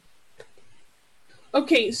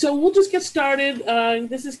Okay, so we'll just get started.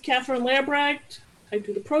 This is Catherine Labrecht. I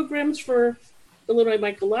do the programs for Illinois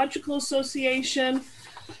Mycological Association.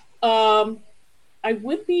 Um, I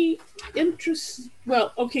would be interested.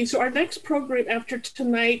 Well, okay, so our next program after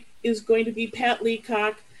tonight is going to be Pat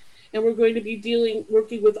Leacock, and we're going to be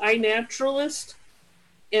working with iNaturalist.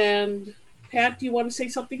 And Pat, do you want to say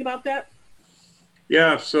something about that?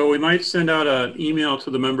 Yeah, so we might send out an email to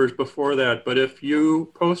the members before that, but if you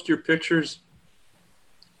post your pictures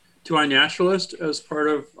to iNaturalist as part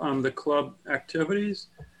of the club activities,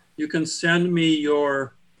 you can send me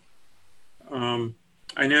your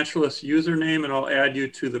iNaturalist username and I'll add you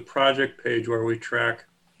to the project page where we track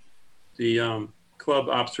the club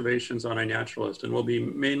observations on iNaturalist. And we'll be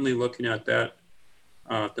mainly looking at that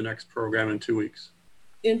the next program in 2 weeks.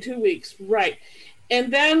 In 2 weeks, right.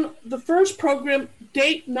 And then the first program,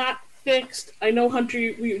 date not fixed. I know, Hunter,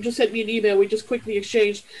 you just sent me an email. We just quickly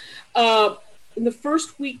exchanged. In the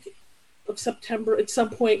first week of September, at some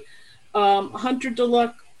point, Hunter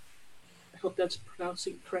Deluck, I hope that's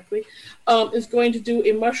pronouncing correctly, is going to do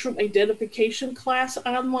a mushroom identification class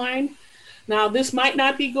online. Now, this might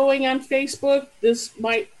not be going on Facebook. This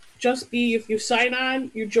might just be if you sign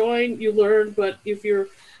on, you join, you learn, but if you're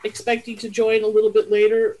expecting to join a little bit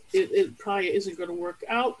later, it probably isn't going to work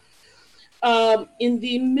out. In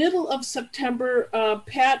the middle of September,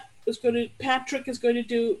 Patrick is going to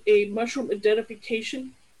do a mushroom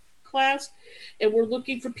identification class, and we're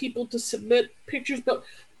looking for people to submit pictures, but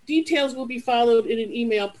details will be followed in an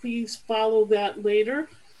email. Please follow that later.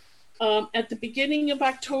 At the beginning of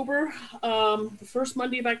October, the first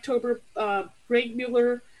Monday of October, Greg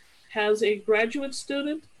Mueller has a graduate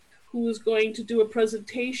student who is going to do a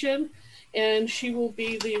presentation, and she will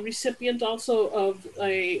be the recipient also of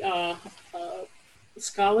a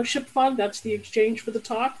scholarship fund. That's the exchange for the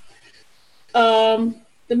talk. The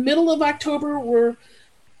middle of October, we're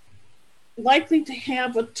likely to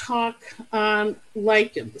have a talk on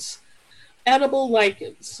lichens, edible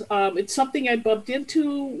lichens. It's something I bumped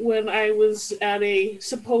into when I was at a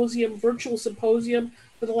virtual symposium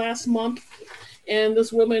for the last month, and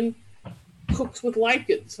this woman cooks with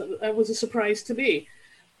lichens. That was a surprise to me.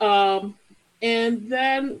 And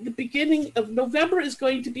then the beginning of November is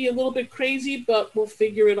going to be a little bit crazy, but we'll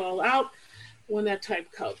figure it all out when that time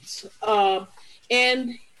comes.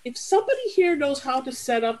 And if somebody here knows how to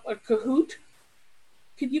set up a Kahoot,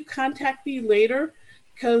 can you contact me later?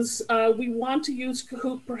 Because we want to use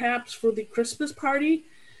Kahoot perhaps for the Christmas party,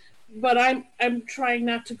 but I'm trying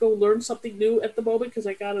not to go learn something new at the moment because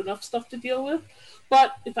I got enough stuff to deal with.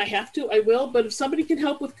 But if I have to, I will. But if somebody can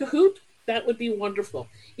help with Kahoot, that would be wonderful,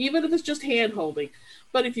 even if it's just hand-holding.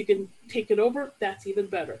 But if you can take it over, that's even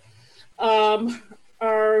better.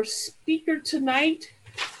 Our speaker tonight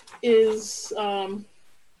is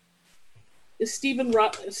Stephen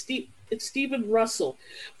Russell.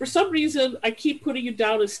 For some reason, I keep putting you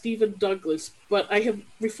down as Stephen Douglas, but I have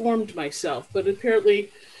reformed myself. But apparently,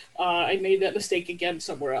 I made that mistake again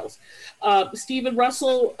somewhere else. Stephen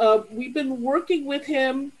Russell, we've been working with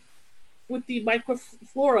him with the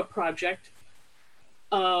Microflora project,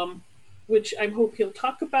 which I hope he'll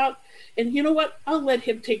talk about. And you know what? I'll let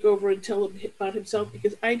him take over and tell him about himself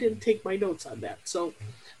because I didn't take my notes on that. So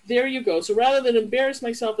there you go. So rather than embarrass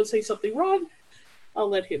myself and say something wrong, I'll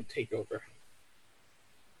let him take over.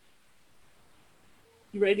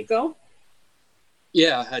 You ready to go?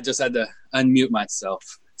 Yeah, I just had to unmute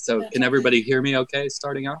myself. So can everybody hear me okay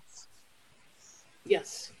starting off?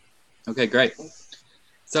 Yes. Okay, great.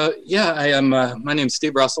 So yeah, I am. My name's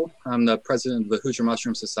Steve Russell. I'm the president of the Hoosier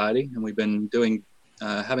Mushroom Society, and we've been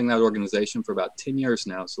having that organization for about 10 years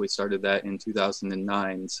now. So we started that in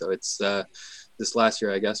 2009. So it's this last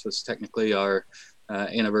year, I guess, was technically our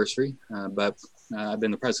anniversary. But I've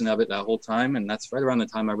been the president of it that whole time, and that's right around the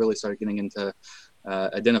time I really started getting into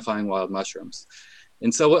identifying wild mushrooms.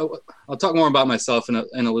 And so I'll talk more about myself in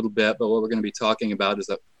a little bit, but what we're going to be talking about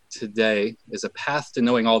today is a path to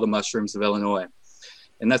knowing all the mushrooms of Illinois.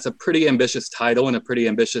 And that's a pretty ambitious title and a pretty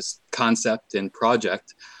ambitious concept and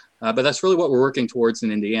project. But that's really what we're working towards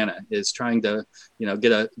in Indiana, is trying to,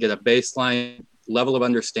 get a baseline level of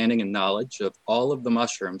understanding and knowledge of all of the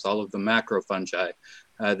mushrooms, all of the macrofungi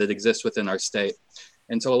that exist within our state.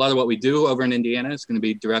 And so a lot of what we do over in Indiana is going to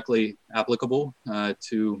be directly applicable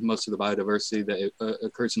to most of the biodiversity that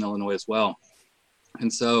occurs in Illinois as well.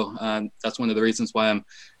 And so that's one of the reasons why I'm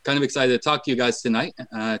kind of excited to talk to you guys tonight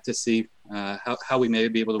to see how we may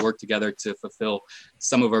be able to work together to fulfill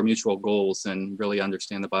some of our mutual goals and really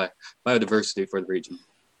understand the biodiversity for the region.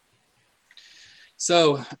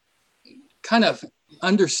 So kind of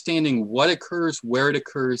understanding what occurs, where it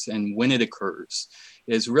occurs, and when it occurs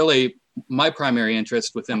is really my primary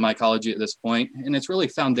interest within mycology at this point, and it's really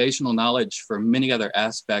foundational knowledge for many other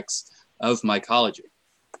aspects of mycology.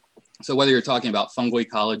 So whether you're talking about fungal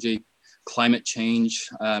ecology, climate change,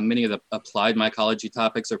 many of the applied mycology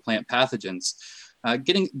topics, or plant pathogens,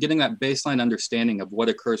 getting that baseline understanding of what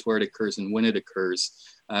occurs, where it occurs, and when it occurs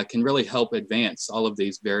can really help advance all of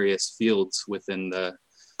these various fields within the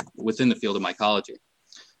field of mycology.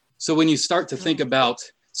 So when you start to think about,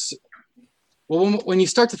 when you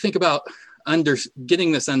start to think about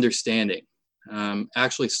getting this understanding,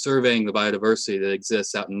 actually surveying the biodiversity that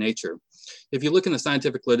exists out in nature, if you look in the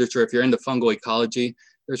scientific literature, if you're into fungal ecology,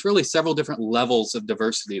 there's really several different levels of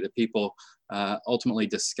diversity that people ultimately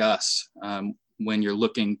discuss when you're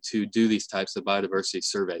looking to do these types of biodiversity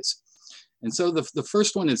surveys. And so the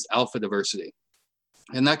first one is alpha diversity.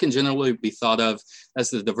 And that can generally be thought of as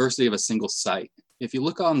the diversity of a single site. If you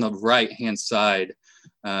look on the right-hand side,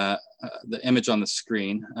 the image on the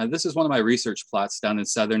screen, this is one of my research plots down in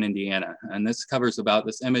southern Indiana. And this covers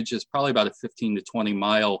this image is probably about a 15 to 20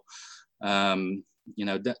 mile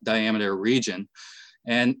diameter region.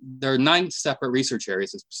 And there are 9 separate research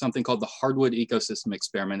areas. It's something called the Hardwood Ecosystem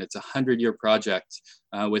Experiment. It's a 100-year project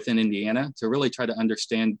within Indiana to really try to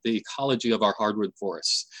understand the ecology of our hardwood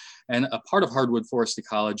forests. And a part of hardwood forest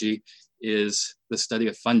ecology is the study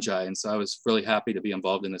of fungi. And so I was really happy to be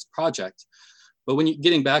involved in this project. But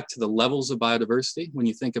getting back to the levels of biodiversity, when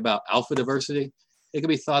you think about alpha diversity, it can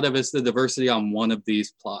be thought of as the diversity on one of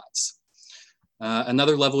these plots.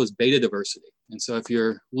 Another level is beta diversity. And so if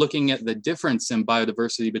you're looking at the difference in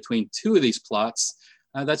biodiversity between 2 of these plots,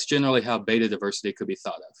 that's generally how beta diversity could be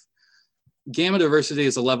thought of. Gamma diversity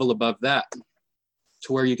is a level above that,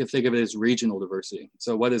 to where you can think of it as regional diversity.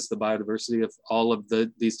 So what is the biodiversity of all of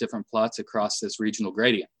these different plots across this regional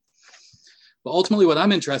gradient? But ultimately what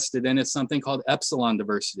I'm interested in is something called epsilon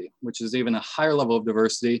diversity, which is even a higher level of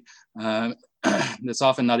diversity that's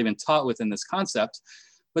often not even taught within this concept,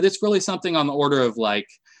 but it's really something on the order of like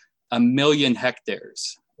 1 million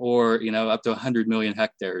hectares, or up to 100 million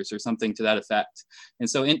hectares, or something to that effect. And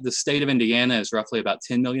so the state of Indiana is roughly about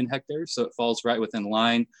 10 million hectares, so it falls right within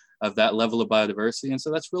line of that level of biodiversity. And so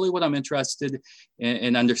that's really what I'm interested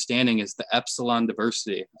in understanding, is the epsilon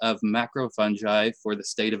diversity of macrofungi for the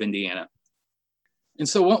state of Indiana. And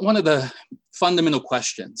so one of the fundamental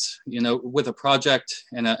questions, with a project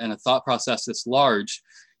and a thought process this large,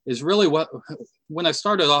 is really when I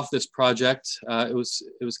started off this project, it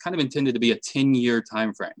was kind of intended to be a 10-year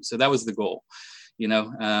time frame. So that was the goal.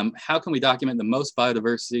 How can we document the most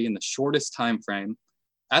biodiversity in the shortest time frame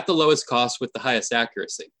at the lowest cost with the highest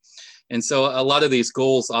accuracy? And so a lot of these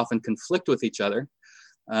goals often conflict with each other.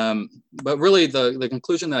 But really the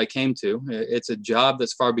conclusion that I came to, it's a job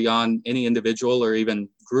that's far beyond any individual or even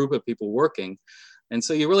group of people working. And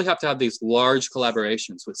so you really have to have these large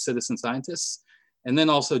collaborations with citizen scientists, and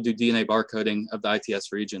then also do DNA barcoding of the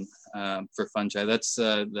ITS region for fungi. That's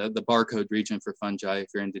the barcode region for fungi if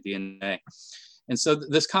you're into DNA. And so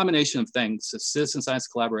this combination of things, citizen science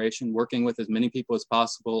collaboration, working with as many people as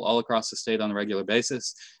possible all across the state on a regular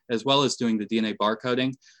basis, as well as doing the DNA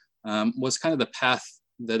barcoding, was kind of the path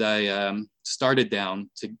that I started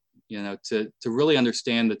down to really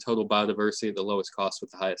understand the total biodiversity at the lowest cost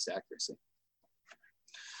with the highest accuracy.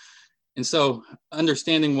 And so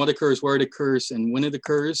understanding what occurs, where it occurs, and when it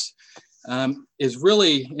occurs is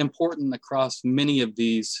really important across many of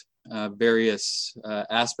these various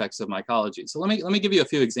aspects of mycology. So let me give you a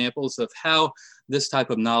few examples of how this type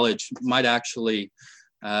of knowledge might actually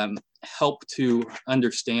help to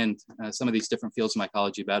understand some of these different fields of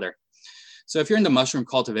mycology better. So if you're into mushroom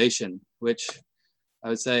cultivation, which I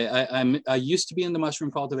would say I used to be into mushroom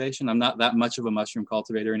cultivation. I'm not that much of a mushroom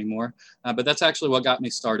cultivator anymore, but that's actually what got me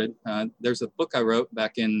started. There's a book I wrote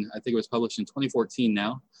back in, I think it was published in 2014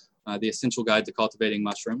 now, The Essential Guide to Cultivating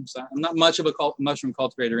Mushrooms. I'm not much of a mushroom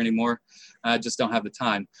cultivator anymore. I just don't have the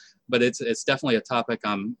time, but it's definitely a topic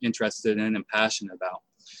I'm interested in and passionate about.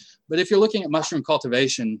 But if you're looking at mushroom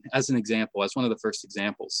cultivation as an example, as one of the first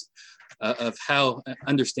examples of how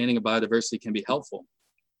understanding of biodiversity can be helpful,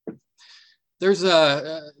 there's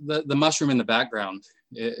the mushroom in the background.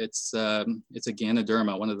 It's a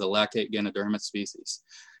Ganoderma, one of the lactate Ganoderma species.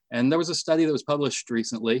 And there was a study that was published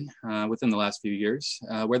recently within the last few years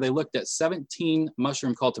where they looked at 17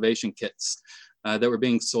 mushroom cultivation kits that were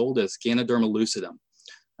being sold as Ganoderma lucidum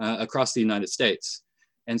across the United States.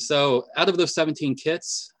 And so out of those 17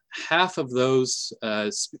 kits, half of those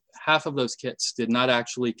kits did not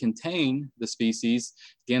actually contain the species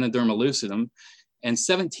Ganoderma lucidum, and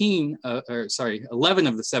 11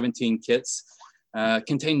 of the 17 kits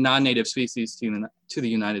contain non-native species to the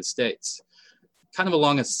United States. Kind of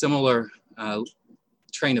along a similar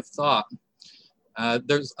train of thought,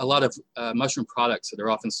 there's a lot of mushroom products that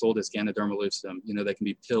are often sold as Ganoderma lucidum. You know, they can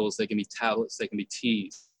be pills, they can be tablets, they can be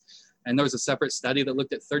teas. And there was a separate study that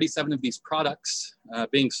looked at 37 of these products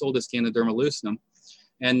being sold as Ganoderma lucidum,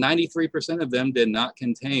 and 93% of them did not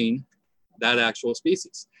contain that actual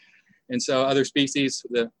species. And so other species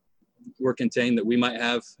that were contained that we might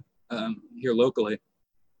have here locally,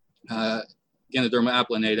 Ganoderma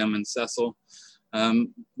applanatum and sessile,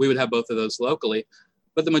 we would have both of those locally.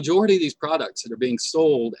 But the majority of these products that are being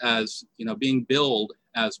sold as, you know, being billed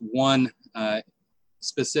as one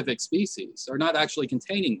specific species are not actually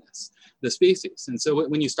containing the species. And so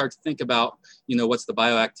when you start to think about, you know, what's the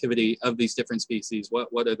bioactivity of these different species,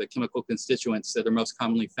 what are the chemical constituents that are most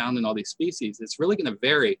commonly found in all these species, it's really going to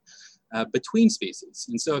vary between species.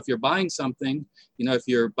 And so if you're buying something, you know, if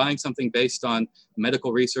you're buying something based on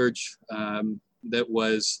medical research that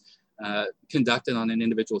was conducted on an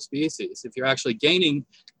individual species, if you're actually gaining,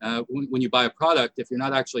 when you buy a product, if you're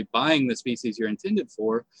not actually buying the species you're intended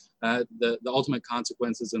for, the ultimate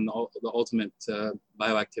consequences and the ultimate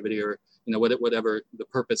bioactivity, or, you know, whatever the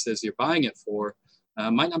purpose is you're buying it for,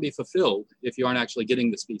 might not be fulfilled if you aren't actually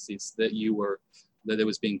getting the species that it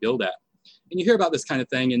was being billed at. And you hear about this kind of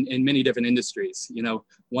thing in many different industries. You know,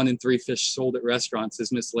 1 in 3 fish sold at restaurants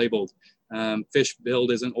is mislabeled. Fish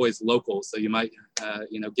billed isn't always local, so you might,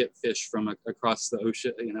 you know, get fish from across the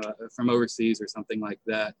ocean, you know, from overseas or something like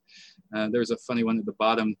that. There's a funny one at the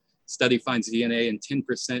bottom. Study finds DNA in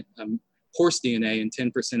 10%, horse DNA in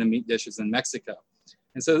 10% of meat dishes in Mexico.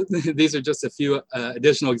 And so these are just a few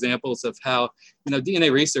additional examples of how, you know,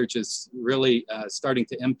 DNA research is really starting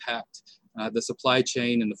to impact the supply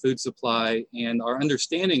chain and the food supply and our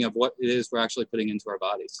understanding of what it is we're actually putting into our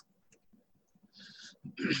bodies.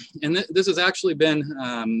 And this has actually been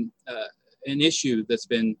an issue that's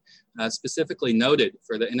been specifically noted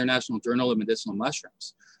for the International Journal of Medicinal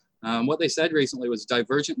Mushrooms. What they said recently was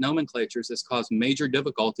divergent nomenclatures has caused major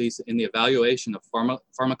difficulties in the evaluation of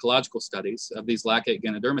pharmacological studies of these lactate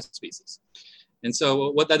Ganoderma species. And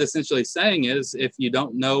so what that essentially is saying is, if you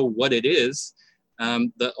don't know what it is,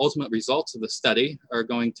 the ultimate results of the study are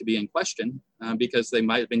going to be in question because they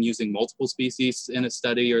might have been using multiple species in a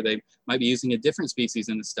study, or they might be using a different species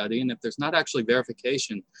in the study. And if there's not actually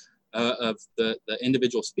verification of the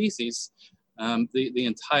individual species, the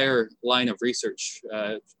entire line of research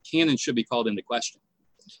can and should be called into question.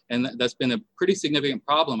 And that's been a pretty significant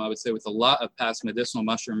problem, I would say, with a lot of past medicinal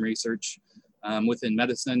mushroom research within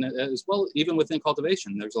medicine, as well, even within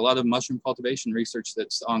cultivation. There's a lot of mushroom cultivation research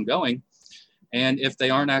that's ongoing. And if they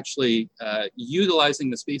aren't actually utilizing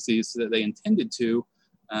the species that they intended to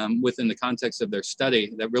within the context of their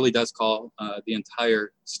study, that really does call the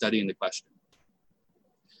entire study into question.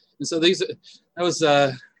 And so that was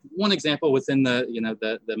one example within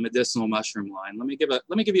the medicinal mushroom line. Let me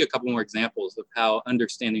give you a couple more examples of how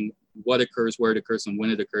understanding what occurs, where it occurs, and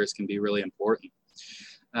when it occurs can be really important.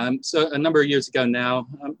 So a number of years ago now,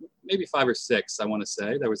 maybe 5 or 6, I want to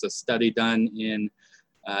say, there was a study done in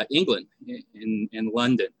England, in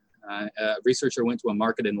London. A researcher went to a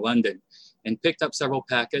market in London and picked up several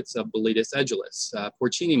packets of Boletus edulis,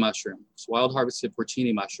 porcini mushrooms, wild harvested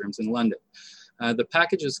porcini mushrooms in London. The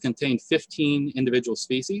packages contained 15 individual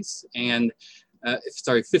species and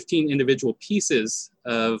 15 individual pieces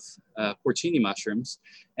of porcini mushrooms.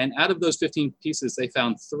 And out of those 15 pieces, they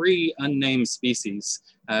found 3 unnamed species,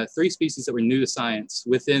 3 species that were new to science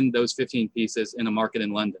within those 15 pieces in a market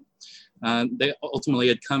in London. They ultimately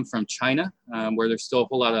had come from China, where there's still a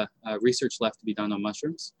whole lot of research left to be done on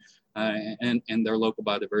mushrooms and their local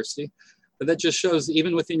biodiversity. But that just shows,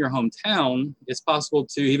 even within your hometown, it's possible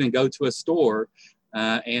to even go to a store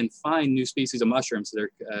and find new species of mushrooms that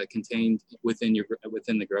are contained within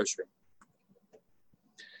the grocery.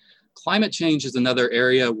 Climate change is another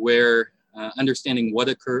area where understanding what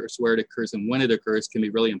occurs, where it occurs, and when it occurs can be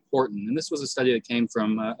really important. And this was a study that came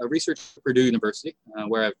from a researcher at Purdue University,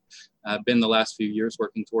 where I've been the last few years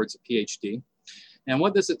working towards a PhD. And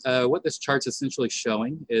what this chart's essentially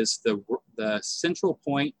showing is the central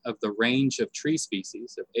point of the range of tree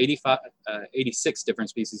species, of 86 different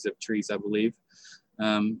species of trees, I believe,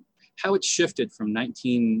 how it shifted from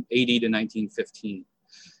 1980 to 1915.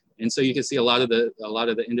 And so you can see a lot of the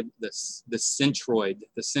centroid,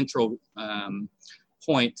 the central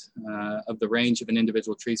point of the range of an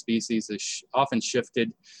individual tree species is often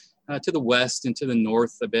shifted to the west and to the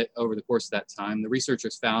north a bit over the course of that time. The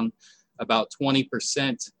researchers found about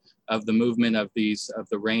 20% of the movement of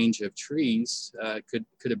the range of trees could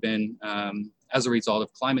have been as a result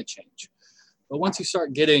of climate change. But once you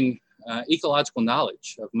start getting ecological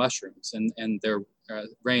knowledge of mushrooms and their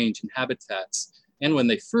range and habitats and when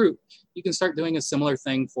they fruit, you can start doing a similar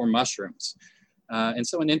thing for mushrooms. And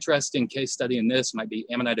so an interesting case study in this might be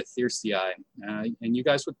Amanita thiersii. And you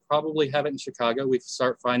guys would probably have it in Chicago. We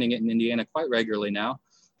start finding it in Indiana quite regularly now.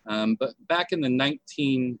 But back in the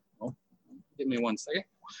give me one second.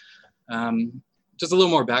 Just a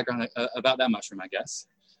little more background about that mushroom, I guess.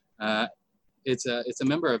 It's a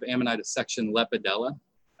member of Amanita section Lepidella,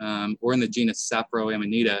 or in the genus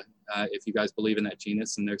Saproamanita, if you guys believe in that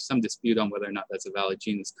genus. And there's some dispute on whether or not that's a valid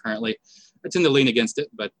genus currently. I tend to lean against it,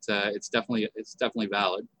 but it's definitely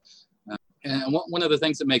valid. And one of the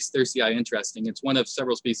things that makes thiersii interesting, it's one of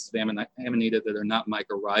several species of Amanita that are not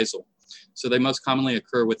mycorrhizal. So they most commonly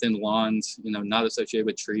occur within lawns, not associated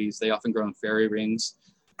with trees. They often grow in fairy rings.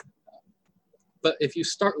 But if you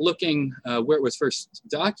start looking where it was first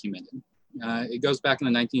documented, it goes back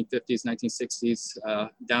in the 1950s, 1960s,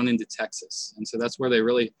 down into Texas. And so that's where they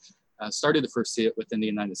really started to first see it within the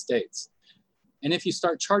United States. And if you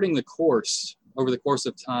start charting the course over the course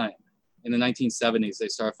of time, in the 1970s, they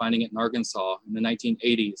started finding it in Arkansas. In the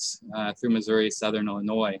 1980s, through Missouri, Southern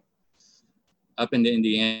Illinois, up into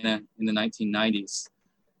Indiana in the 1990s.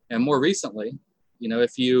 And more recently,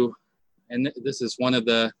 this is one of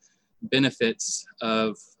the benefits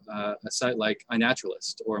of a site like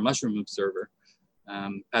iNaturalist or Mushroom Observer.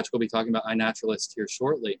 Patrick will be talking about iNaturalist here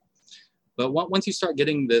shortly. But once you start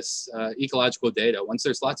getting this ecological data, once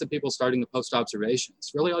there's lots of people starting to post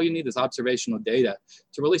observations, really all you need is observational data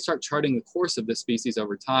to really start charting the course of this species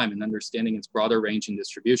over time and understanding its broader range and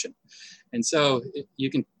distribution. And so you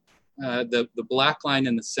can, the black line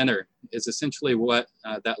in the center is essentially what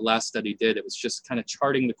that last study did. It was just kind of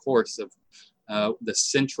charting the course of the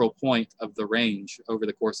central point of the range over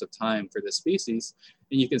the course of time for this species.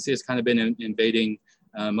 And you can see it's kind of been invading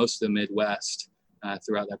most of the Midwest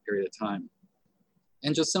throughout that period of time.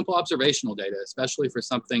 And just simple observational data, especially for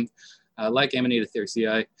something like Amanita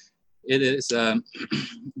thiersii, it is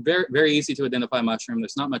very, very easy to identify a mushroom.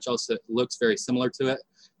 There's not much else that looks very similar to it.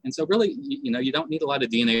 And so really, you don't need a lot of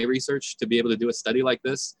DNA research to be able to do a study like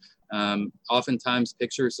this. Oftentimes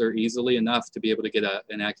pictures are easily enough to be able to get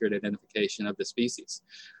an accurate identification of the species.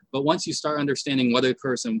 But once you start understanding what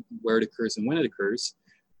occurs and where it occurs and when it occurs,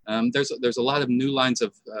 there's a lot of new lines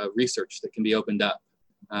of research that can be opened up,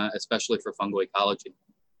 especially for fungal ecology.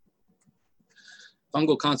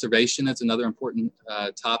 Fungal conservation is another important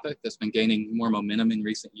topic that's been gaining more momentum in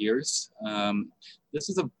recent years. This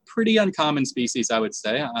is a pretty uncommon species, I would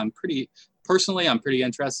say. Personally, I'm pretty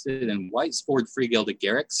interested in white-spored free-gilled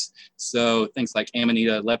agarics. So things like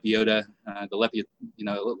Amanita, Lepiota,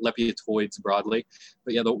 Lepiatoids broadly.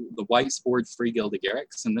 But yeah, the white-spored free-gilled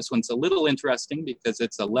agarics. And this one's a little interesting because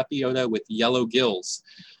it's a Lepiota with yellow gills.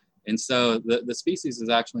 And so the species is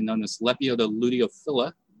actually known as Lepiota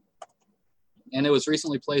luteophylla. And it was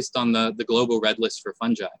recently placed on the global red list for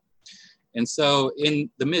fungi. And so in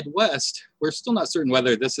the Midwest, we're still not certain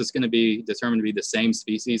whether this is going to be determined to be the same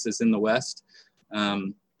species as in the West.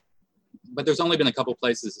 But there's only been a couple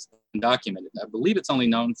places it's been documented. I believe it's only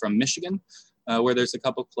known from Michigan, where there's a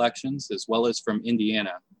couple collections, as well as from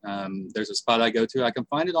Indiana. There's a spot I go to. I can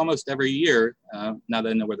find it almost every year, now that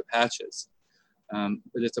I know where the patch is.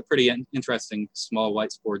 But it's a pretty interesting small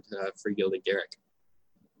white-spored free-gilled agaric.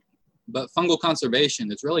 But fungal conservation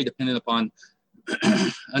is really dependent upon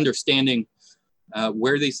understanding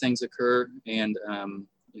where these things occur and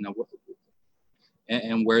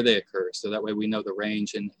where they occur. So that way we know the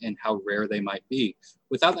range and how rare they might be.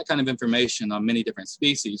 Without that kind of information on many different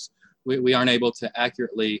species, we aren't able to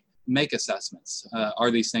accurately make assessments.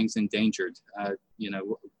 Are these things endangered?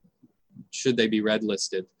 Should they be red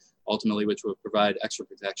listed ultimately, which would provide extra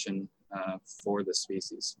protection for the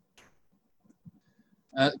species.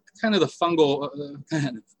 Kind of the final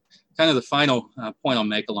point I'll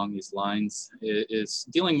make along these lines is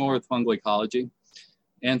dealing more with fungal ecology.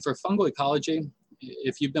 And for fungal ecology,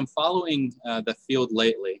 if you've been following the field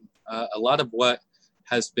lately, a lot of what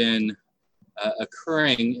has been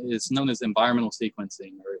occurring is known as environmental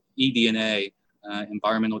sequencing, or eDNA,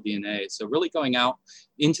 environmental DNA. So really going out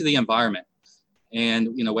into the environment, and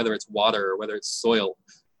whether it's water or whether it's soil.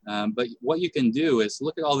 But what you can do is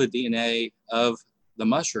look at all the DNA of the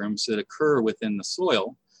mushrooms that occur within the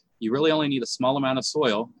soil. You really only need a small amount of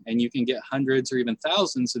soil, and you can get hundreds or even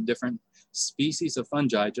thousands of different species of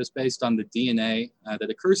fungi just based on the DNA that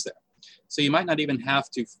occurs there. So you might not even have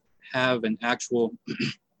to have an actual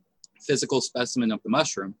physical specimen of the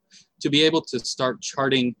mushroom to be able to start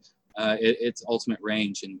charting its ultimate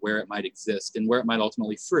range and where it might exist and where it might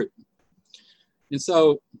ultimately fruit. And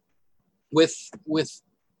so with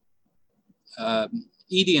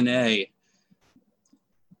eDNA,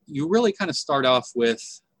 you really kind of start off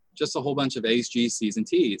with just a whole bunch of A's, G's, C's, and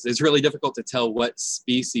T's. It's really difficult to tell what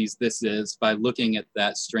species this is by looking at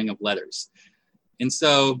that string of letters. And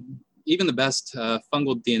so even the best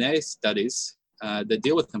fungal DNA studies that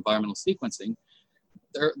deal with environmental sequencing,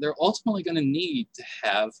 they're ultimately going to need to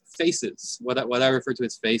have faces, what I refer to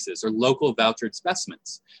as faces, or local vouchered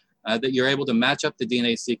specimens, that you're able to match up the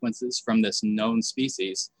DNA sequences from this known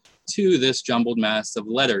species to this jumbled mass of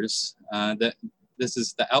letters. That this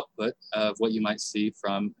is the output of what you might see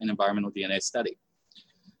from an environmental DNA study.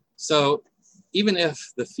 So even if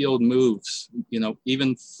the field moves,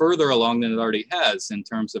 even further along than it already has in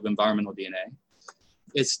terms of environmental DNA,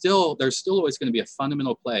 there's still always going to be a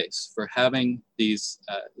fundamental place for having these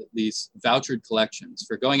vouchered collections,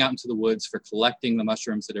 for going out into the woods, for collecting the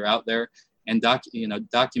mushrooms that are out there and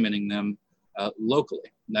documenting them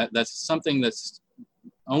locally. That's something that's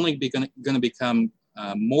only going to become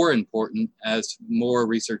more important as more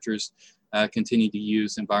researchers continue to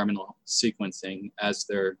use environmental sequencing as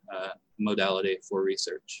their modality for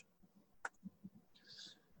research.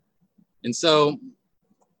 And so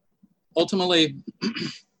ultimately,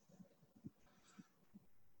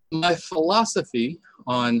 my philosophy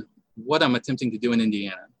on what I'm attempting to do in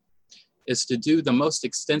Indiana is to do the most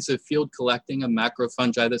extensive field collecting of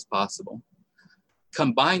macrofungi as possible,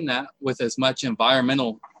 combine that with as much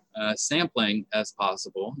environmental sampling as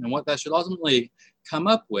possible. And what that should ultimately come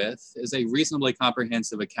up with is a reasonably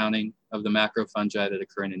comprehensive accounting of the macrofungi that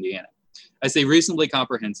occur in Indiana. I say reasonably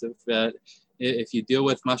comprehensive, but if you deal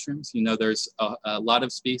with mushrooms, there's a lot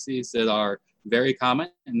of species that are very common,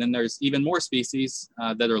 and then there's even more species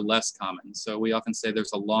that are less common. So we often say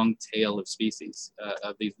there's a long tail of species,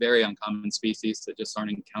 of these very uncommon species that just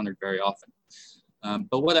aren't encountered very often.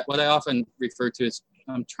 But what I often refer to is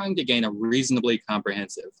I'm trying to gain a reasonably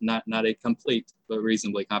comprehensive, not a complete, but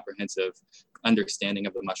reasonably comprehensive understanding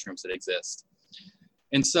of the mushrooms that exist.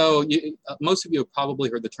 And so most of you have probably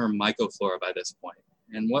heard the term mycoflora by this point.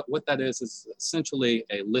 And what that is essentially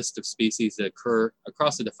a list of species that occur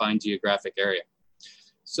across a defined geographic area.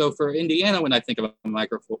 So for Indiana, when I think of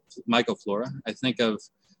mycoflora, I think of,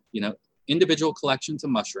 individual collections of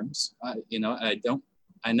mushrooms.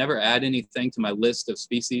 I never add anything to my list of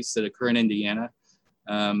species that occur in Indiana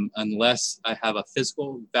unless I have a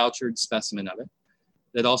physical vouchered specimen of it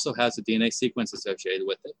that also has a DNA sequence associated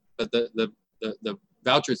with it. But the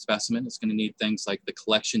vouchered specimen is going to need things like the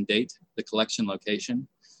collection date, the collection location,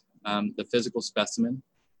 the physical specimen.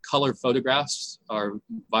 Color photographs are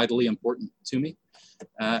vitally important to me,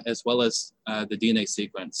 as well as the DNA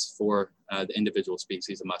sequence for the individual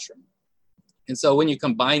species of mushroom. And so when you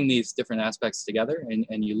combine these different aspects together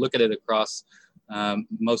and you look at it across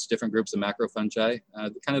most different groups of macrofungi,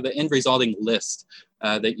 kind of the end resulting list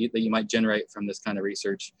that you might generate from this kind of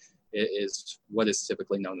research is what is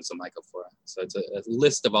typically known as a mycoflora. So it's a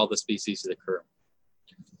list of all the species that occur.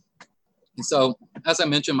 And so, as I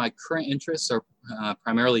mentioned, my current interests are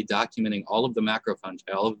primarily documenting all of the macrofungi,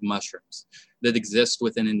 all of the mushrooms that exist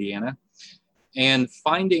within Indiana, and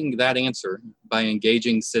finding that answer by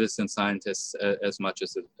engaging citizen scientists as much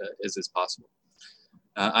as is possible.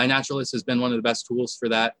 iNaturalist has been one of the best tools for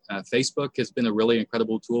that. Facebook has been a really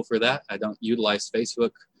incredible tool for that. I don't utilize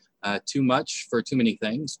Facebook too much for too many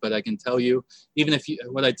things, but I can tell you,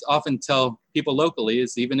 what I often tell people locally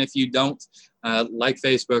is even if you don't like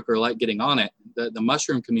Facebook or like getting on it, the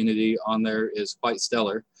mushroom community on there is quite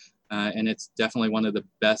stellar. And it's definitely one of the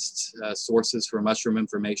best sources for mushroom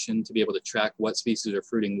information to be able to track what species are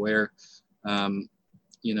fruiting where.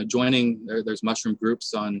 There's mushroom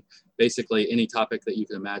groups on basically any topic that you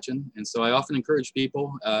can imagine. And so I often encourage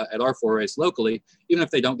people at our forays locally, even if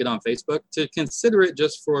they don't get on Facebook, to consider it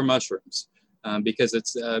just for mushrooms, because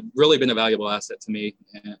it's really been a valuable asset to me.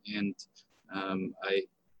 And I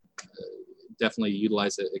definitely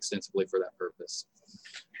utilize it extensively for that purpose.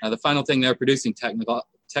 The final thing there, producing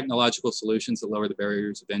technological solutions that lower the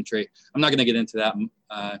barriers of entry. I'm not going to get into that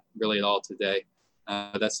really at all today.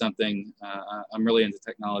 That's something I'm really into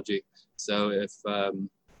technology. So if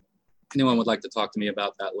anyone would like to talk to me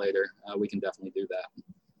about that later, we can definitely do that.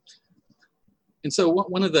 And so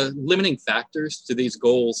one of the limiting factors to these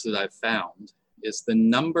goals that I've found is the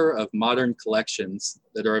number of modern collections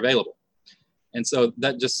that are available. And so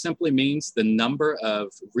that just simply means the number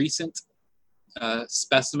of recent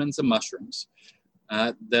specimens of mushrooms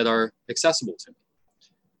that are accessible to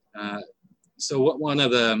me. So one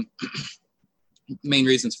of the main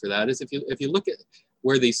reasons for that is if you look at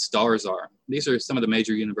where these stars are, these are some of the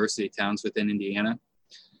major university towns within Indiana,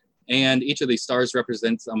 and each of these stars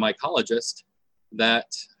represents a mycologist that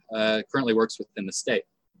currently works within the state.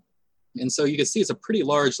 And so you can see it's a pretty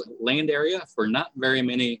large land area for not very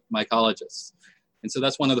many mycologists. And so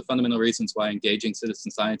that's one of the fundamental reasons why engaging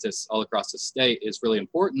citizen scientists all across the state is really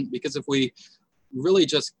important, because if we really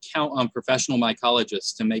just count on professional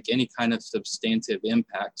mycologists to make any kind of substantive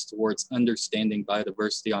impact towards understanding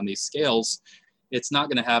biodiversity on these scales, it's not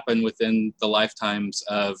going to happen within the lifetimes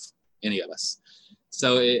of any of us.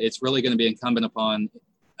 So it's really going to be incumbent upon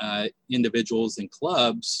individuals and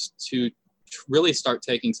clubs to really start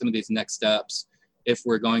taking some of these next steps if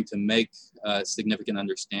we're going to make a significant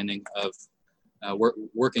understanding of,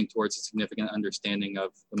 working towards a significant understanding of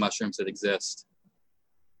the mushrooms that exist.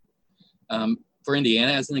 For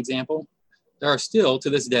Indiana, as an example, there are still, to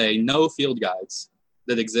this day, no field guides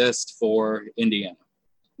that exist for Indiana.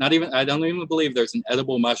 I don't even believe there's an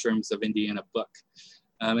edible mushrooms of Indiana book.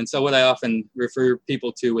 And so what I often refer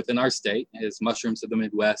people to within our state is mushrooms of the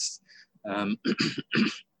Midwest,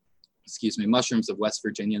 excuse me, mushrooms of West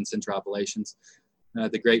Virginia and Central Appalachians,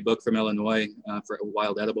 the great book from Illinois for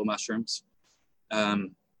wild edible mushrooms,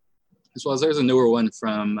 as well as there's a newer one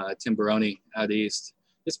from Tim Baroni out east.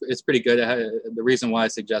 It's pretty good. The reason why I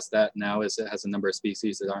suggest that now is it has a number of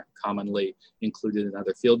species that aren't commonly included in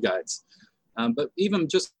other field guides. But even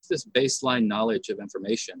just this baseline knowledge of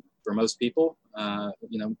information for most people,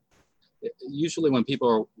 usually when people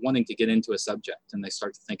are wanting to get into a subject and they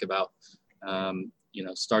start to think about,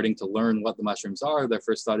 starting to learn what the mushrooms are, their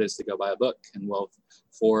first thought is to go buy a book. And well,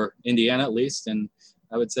 for Indiana at least, and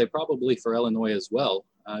I would say probably for Illinois as well,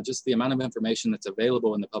 just the amount of information that's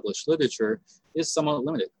available in the published literature is somewhat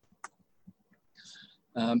limited.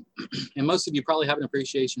 And most of you probably have an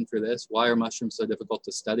appreciation for this. Why are mushrooms so difficult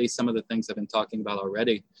to study? Some of the things I've been talking about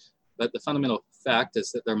already, but the fundamental fact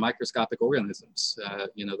is that they're microscopic organisms.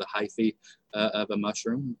 The hyphae of a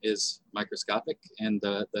mushroom is microscopic, and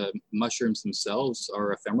the mushrooms themselves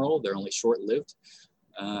are ephemeral. They're only short-lived,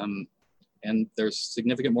 and there's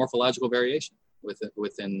significant morphological variation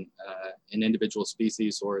within an individual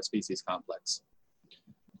species or a species complex.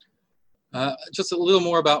 Just a little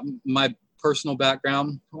more about my personal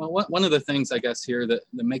background. Well, one of the things I guess here that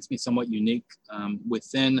makes me somewhat unique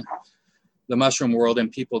within the mushroom world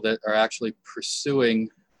and people that are actually pursuing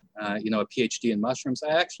a PhD in mushrooms,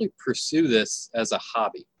 I actually pursue this as a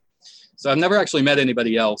hobby. So I've never actually met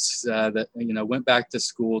anybody else that went back to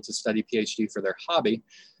school to study PhD for their hobby,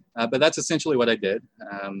 but that's essentially what I did.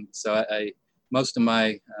 So most of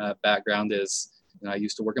my background is, I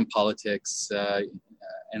used to work in politics,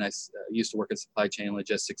 and I used to work in supply chain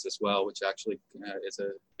logistics as well, which actually is a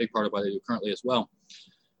big part of what I do currently as well.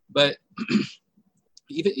 But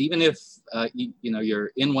even if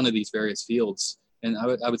you're in one of these various fields, and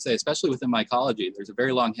I would say, especially within mycology, there's a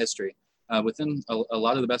very long history. Within a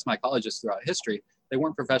lot of the best mycologists throughout history, they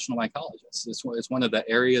weren't professional mycologists. It's one of the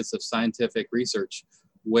areas of scientific research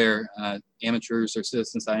where amateurs or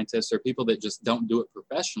citizen scientists or people that just don't do it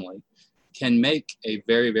professionally can make a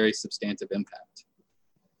very, very substantive impact.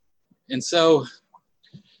 And so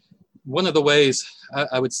one of the ways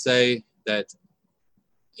I would say that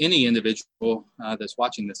any individual that's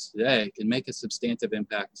watching this today can make a substantive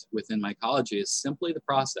impact within mycology is simply the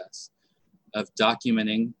process of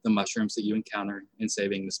documenting the mushrooms that you encounter and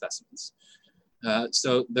saving the specimens.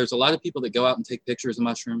 So there's a lot of people that go out and take pictures of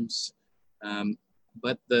mushrooms,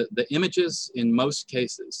 but the images in most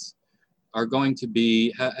cases are going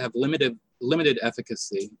to have limited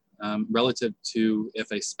efficacy relative to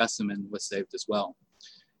if a specimen was saved as well.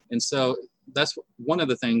 And so that's one of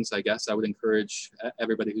the things I guess I would encourage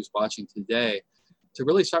everybody who's watching today to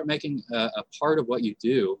really start making a part of what you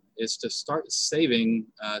do is to start saving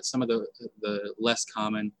some of the less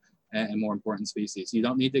common and more important species. You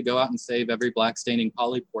don't need to go out and save every black staining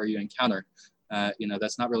polypore you encounter.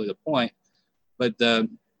 That's not really the point. But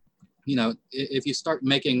if you start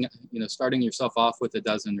making, starting yourself off with a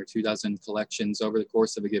dozen or 2 dozen collections over the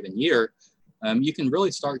course of a given year, you can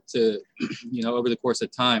really start to, over the course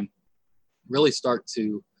of time, really start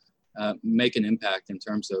to make an impact in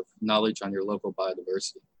terms of knowledge on your local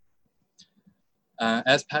biodiversity.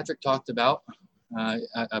 As Patrick talked about,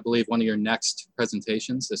 I believe one of your next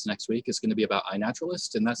presentations this next week is going to be about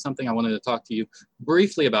iNaturalist, and that's something I wanted to talk to you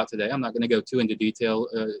briefly about today. I'm not going to go into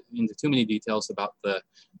too many details about the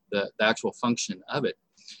actual function of it,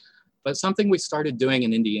 but something we started doing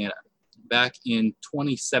in Indiana back in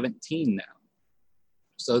 2017 now.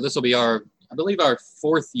 So this will be I believe our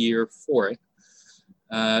 4th year for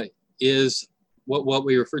it, is what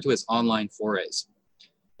we refer to as online forays.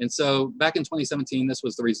 And so back in 2017, this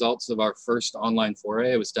was the results of our first online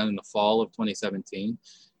foray. It was done in the fall of 2017.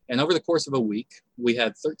 And over the course of a week, we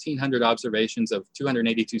had 1,300 observations of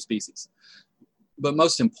 282 species. But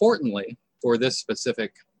most importantly, for this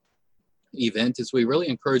specific event is we really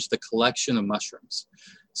encouraged the collection of mushrooms.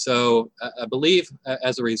 So I believe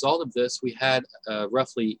as a result of this, we had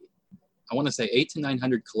roughly, I want to say 800 to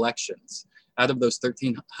 900 collections out of those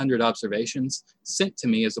 1,300 observations sent to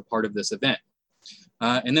me as a part of this event.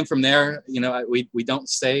 And then from there, we don't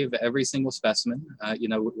save every single specimen.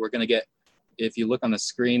 We're going to get, if you look on the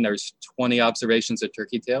screen, there's 20 observations of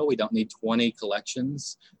turkey tail. We don't need 20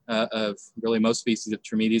 collections of really most species of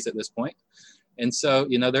Trametes at this point. And so,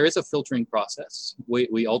 there is a filtering process.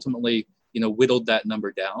 We ultimately, whittled that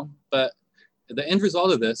number down. But the end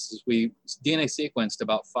result of this is we DNA sequenced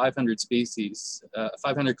about 500 species,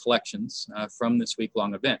 500 collections from this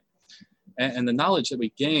week-long event. And the knowledge that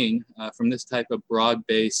we gain from this type of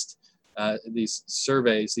broad-based, these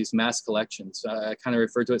surveys, these mass collections, I kind of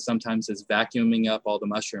refer to it sometimes as vacuuming up all the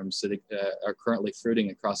mushrooms that are currently fruiting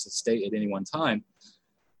across the state at any one time.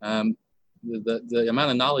 The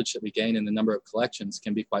amount of knowledge that we gain in the number of collections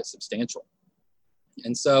can be quite substantial.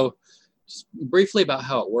 And so just briefly about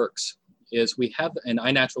how it works is we have an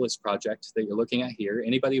iNaturalist project that you're looking at here.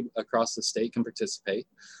 Anybody across the state can participate.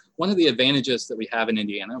 One of the advantages that we have in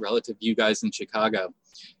Indiana relative to you guys in Chicago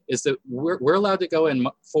is that we're allowed to go and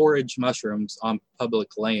forage mushrooms on public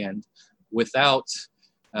land without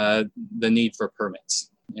the need for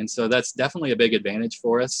permits. And so that's definitely a big advantage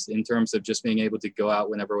for us in terms of just being able to go out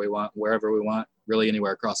whenever we want, wherever we want, really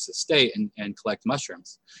anywhere across the state and collect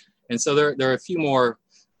mushrooms. And so there are a few more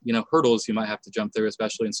hurdles you might have to jump through,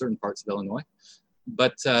 especially in certain parts of Illinois.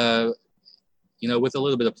 But, with a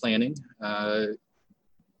little bit of planning,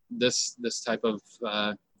 this type of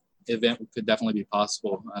event could definitely be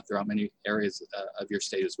possible throughout many areas of your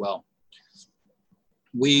state as well.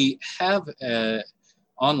 We have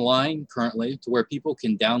online currently to where people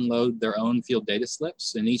can download their own field data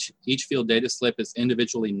slips, and each field data slip is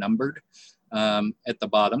individually numbered at the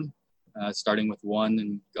bottom, starting with 1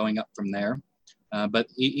 and going up from there. But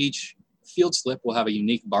each field slip will have a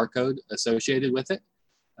unique barcode associated with it.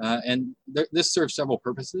 And this serves several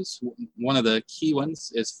purposes. One of the key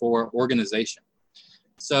ones is for organization.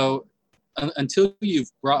 So until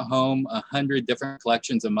you've brought home 100 different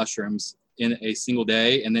collections of mushrooms in a single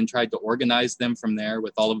day and then tried to organize them from there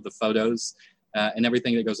with all of the photos and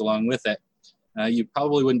everything that goes along with it, you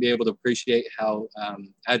probably wouldn't be able to appreciate how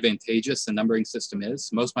advantageous the numbering system is.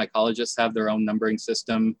 Most mycologists have their own numbering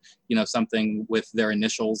system, something with their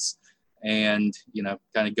initials and,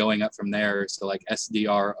 kind of going up from there. So like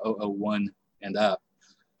SDR 001 and up.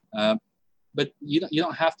 But you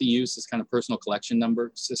don't have to use this kind of personal collection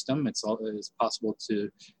number system. It's possible to,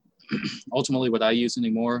 ultimately what I use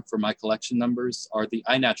anymore for my collection numbers are the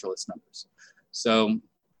iNaturalist numbers. So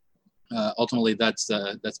ultimately that's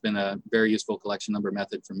been a very useful collection number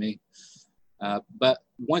method for me. But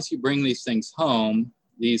once you bring these things home,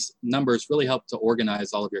 these numbers really help to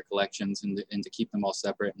organize all of your collections and to keep them all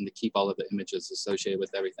separate and to keep all of the images associated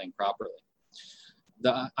with everything properly.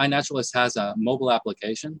 The iNaturalist has a mobile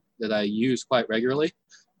application that I use quite regularly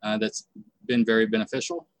that's been very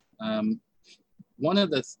beneficial. One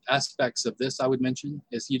of the aspects of this I would mention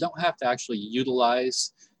is you don't have to actually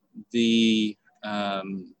utilize the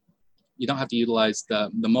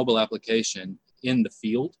mobile application in the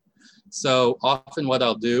field. So often what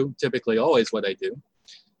I'll do, typically always what I do,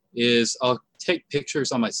 is I'll take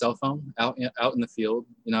pictures on my cell phone out in the field,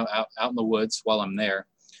 out in the woods while I'm there.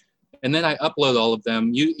 And then I upload all of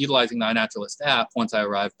them utilizing the iNaturalist app once I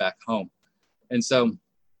arrive back home. And so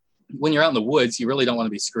when you're out in the woods, you really don't want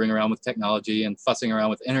to be screwing around with technology and fussing around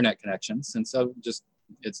with internet connections. And so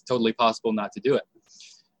it's totally possible not to do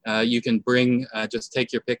it. You can just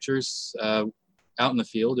take your pictures out in the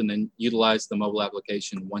field and then utilize the mobile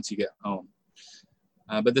application once you get home.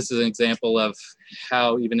 But this is an example of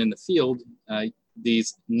how even in the field,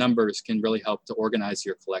 these numbers can really help to organize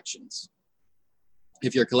your collections.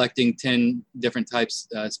 If you're collecting 10 different types,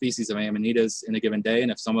 species of Amanitas in a given day,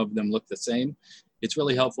 and if some of them look the same, it's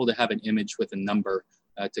really helpful to have an image with a number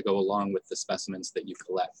to go along with the specimens that you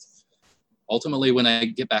collect. Ultimately, when I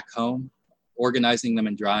get back home, organizing them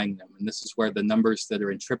and drying them, and this is where the numbers that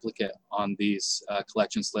are in triplicate on these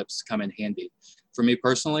collection slips come in handy. For me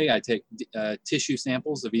personally, I take tissue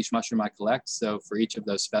samples of each mushroom I collect. So for each of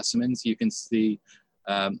those specimens, you can see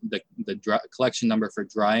the collection number for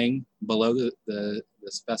drying below the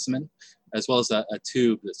specimen, as well as a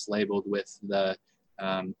tube that's labeled with the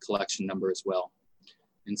collection number as well.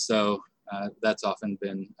 And so that's often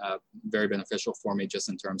been very beneficial for me just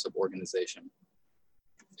in terms of organization.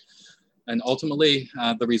 And ultimately,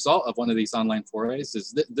 the result of one of these online forays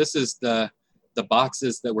is this is the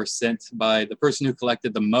boxes that were sent by the person who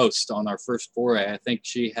collected the most on our first foray. I think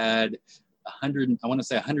she had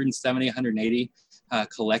 170, 180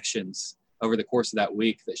 collections over the course of that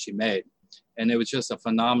week that she made. And it was just a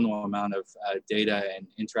phenomenal amount of data and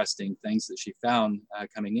interesting things that she found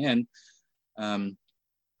coming in.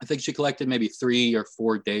 I think she collected maybe 3 or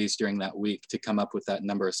 4 days during that week to come up with that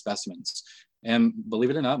number of specimens. And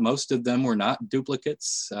believe it or not, most of them were not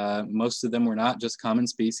duplicates. Most of them were not just common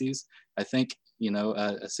species. I think,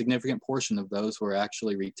 a significant portion of those were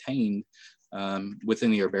actually retained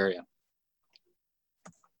within the herbarium.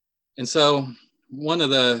 And so one of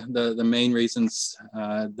the main reasons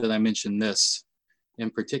that I mentioned this in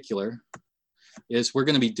particular is we're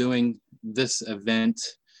going to be doing this event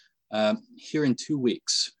here in 2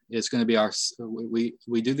 weeks. It's going to be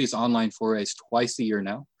we do these online forays twice a year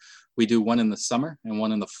now. We do one in the summer and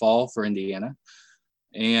one in the fall for Indiana.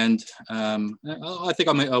 And I think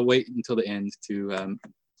I'll wait until the end to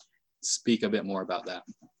speak a bit more about that.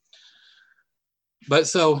 But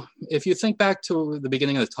so if you think back to the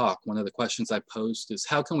beginning of the talk, one of the questions I posed is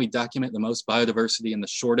how can we document the most biodiversity in the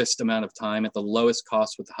shortest amount of time at the lowest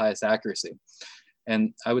cost with the highest accuracy?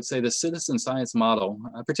 And I would say the citizen science model,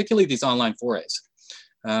 particularly these online forays,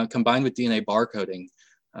 combined with DNA barcoding,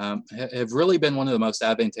 have really been one of the most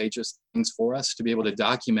advantageous things for us to be able to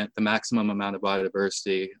document the maximum amount of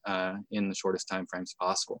biodiversity in the shortest time frames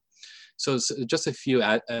possible. So it's just a few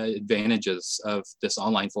advantages of this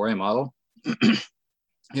online foray model.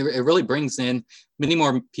 It really brings in many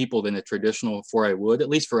more people than a traditional foray would, at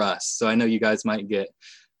least for us. So I know you guys might get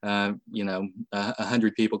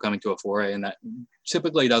 100 people coming to a foray, and that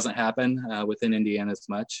typically doesn't happen within Indiana as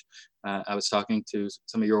much. I was talking to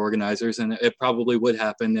some of your organizers, and it probably would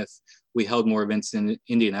happen if we held more events in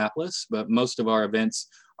Indianapolis, but most of our events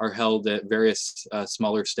are held at various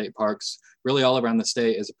smaller state parks, really all around the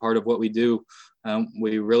state. As a part of what we do,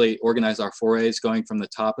 we really organize our forays going from the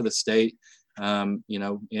top of the state, in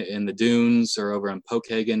the dunes or over in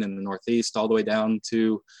Pokagon in the Northeast, all the way down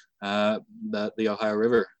to the Ohio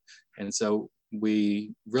River. And so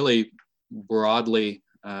we really broadly,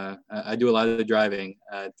 I do a lot of the driving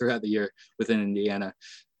throughout the year within Indiana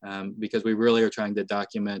because we really are trying to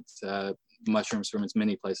document mushrooms from as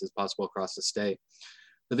many places as possible across the state.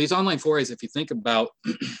 But these online forays, if you think about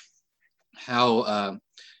how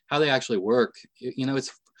they actually work,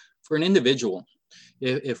 it's for an individual.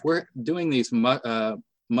 If we're doing these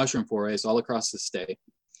mushroom forays all across the state,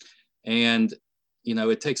 and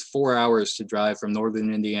it takes 4 hours to drive from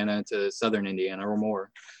northern Indiana to southern Indiana or more,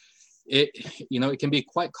 it can be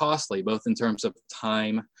quite costly, both in terms of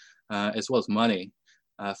time as well as money,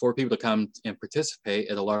 for people to come and participate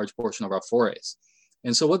at a large portion of our forays.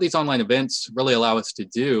 And so what these online events really allow us to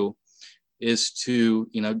do is to,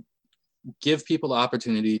 give people the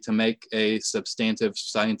opportunity to make a substantive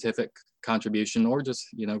scientific contribution, or just,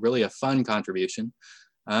 really a fun contribution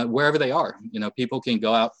wherever they are. People can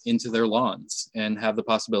go out into their lawns and have the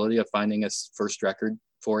possibility of finding a first record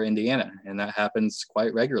for Indiana. And that happens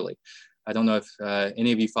quite regularly. I don't know if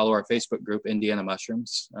any of you follow our Facebook group, Indiana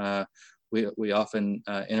Mushrooms. We often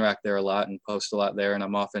interact there a lot and post a lot there. And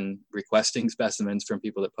I'm often requesting specimens from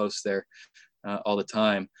people that post there all the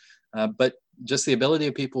time. But just the ability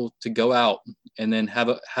of people to go out and then have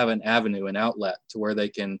an avenue, an outlet to where they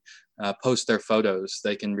can post their photos,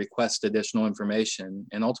 they can request additional information,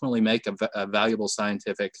 and ultimately make a valuable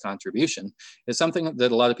scientific contribution is something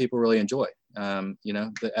that a lot of people really enjoy.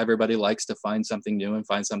 That everybody likes to find something new and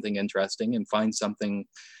find something interesting and find something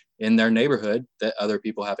in their neighborhood that other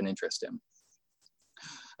people have an interest in.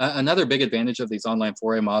 Another big advantage of these online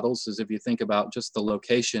foray models is if you think about just the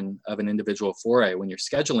location of an individual foray, when you're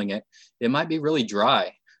scheduling it, it might be really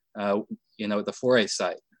dry, at the foray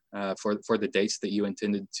site for the dates that you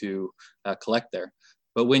intended to collect there.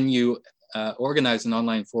 But when you organize an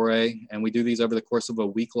online foray, and we do these over the course of a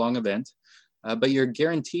week-long event, but you're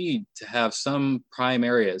guaranteed to have some prime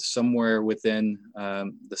areas somewhere within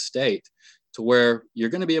the state to where you're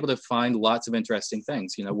going to be able to find lots of interesting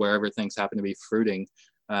things, wherever things happen to be fruiting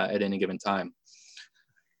at any given time.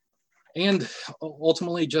 And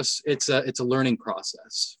ultimately, just it's a learning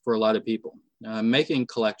process for a lot of people. Making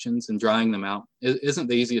collections and drying them out isn't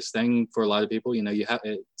the easiest thing for a lot of people.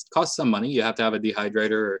 It costs some money. You have to have a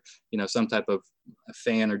dehydrator or some type of a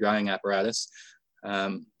fan or drying apparatus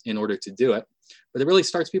in order to do it. But it really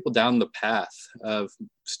starts people down the path of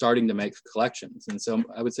starting to make collections. And so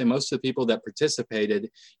I would say most of the people that participated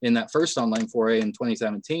in that first online foray in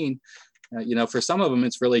 2017, for some of them,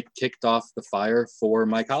 it's really kicked off the fire for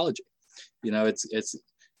mycology. It's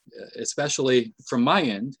especially from my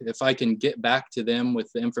end, if I can get back to them with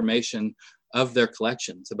the information of their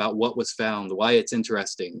collections about what was found, why it's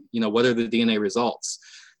interesting, what are the DNA results.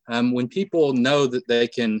 When people know that they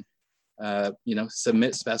can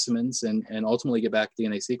submit specimens and ultimately get back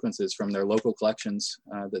DNA sequences from their local collections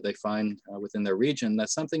that they find within their region.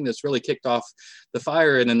 That's something that's really kicked off the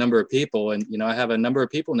fire in a number of people. And, I have a number of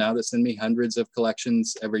people now that send me hundreds of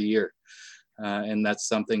collections every year. And that's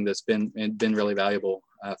something that's been really valuable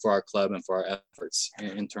for our club and for our efforts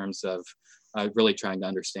in terms of really trying to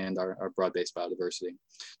understand our broad-based biodiversity.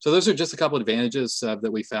 So those are just a couple of advantages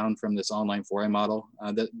that we found from this online foray model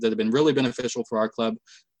that have been really beneficial for our club.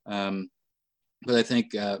 But I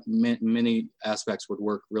think many aspects would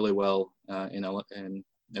work really well in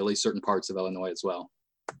at least certain parts of Illinois as well.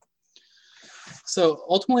 So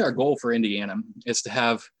ultimately our goal for Indiana is to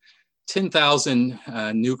have 10,000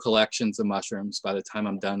 new collections of mushrooms by the time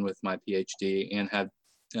I'm done with my PhD and have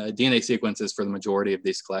DNA sequences for the majority of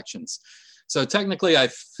these collections. So technically I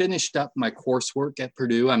finished up my coursework at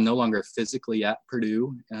Purdue. I'm no longer physically at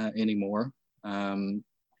Purdue anymore. I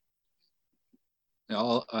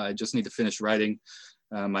just need to finish writing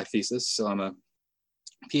my thesis. So I'm a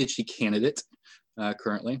PhD candidate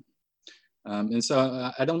currently. And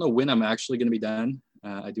so I don't know when I'm actually going to be done.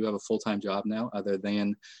 I do have a full-time job now other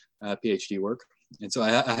than PhD work. And so I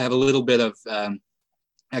have a little bit of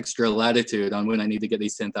extra latitude on when I need to get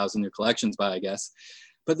these 10,000 new collections by, I guess.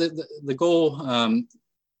 But the goal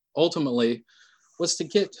ultimately was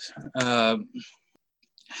to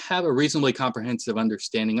have a reasonably comprehensive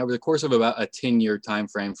understanding over the course of about a 10-year time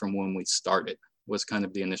frame from when we started was kind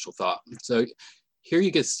of the initial thought. So here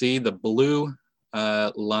you can see the blue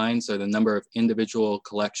lines are the number of individual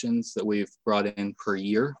collections that we've brought in per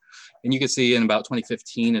year. And you can see in about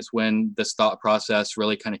 2015 is when this thought process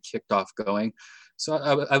really kind of kicked off going. So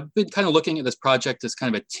I've been kind of looking at this project as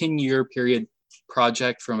kind of a 10-year period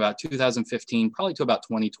project from about 2015, probably to about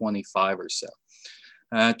 2025 or so.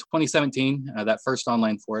 2017, that first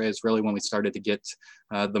online foray is really when we started to get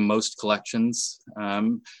the most collections.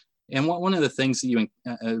 And one of the things that you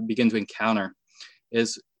begin to encounter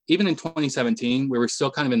is even in 2017, we were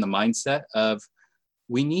still kind of in the mindset of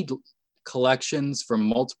we need collections from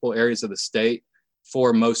multiple areas of the state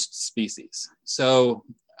for most species. So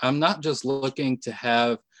I'm not just looking to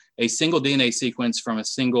have a single DNA sequence from a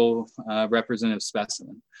single representative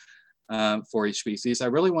specimen for each species. I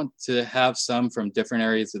really want to have some from different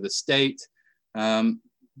areas of the state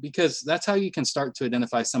because that's how you can start to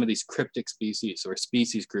identify some of these cryptic species or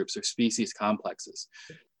species groups or species complexes.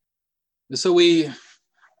 So we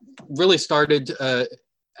really started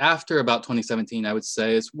after about 2017, I would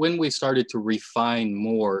say, is when we started to refine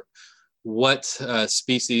more what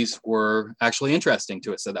species were actually interesting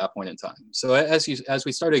to us at that point in time. So as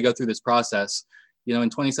we started to go through this process, in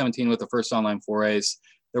 2017 with the first online forays,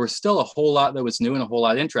 there was still a whole lot that was new and a whole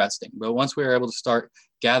lot interesting. But once we were able to start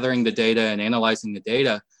gathering the data and analyzing the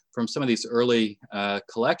data from some of these early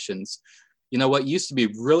collections, what used to be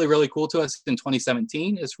really, really cool to us in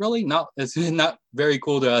 2017 is really not very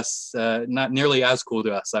cool to us, not nearly as cool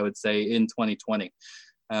to us, I would say, in 2020.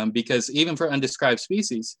 Because even for undescribed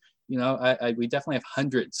species, we definitely have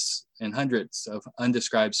hundreds and hundreds of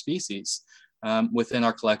undescribed species within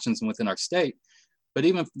our collections and within our state. But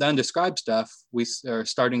even the undescribed stuff, we are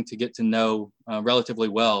starting to get to know relatively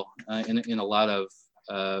well in a lot of,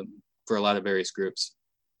 for a lot of various groups.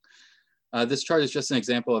 This chart is just an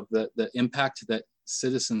example of the impact that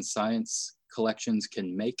citizen science collections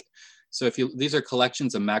can make. So these are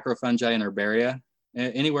collections of macrofungi and herbaria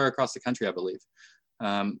anywhere across the country, I believe,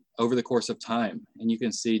 over the course of time. And you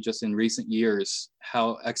can see just in recent years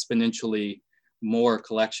how exponentially more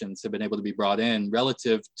collections have been able to be brought in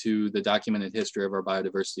relative to the documented history of our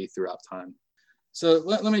biodiversity throughout time. So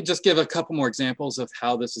let me just give a couple more examples of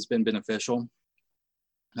how this has been beneficial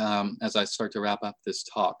as I start to wrap up this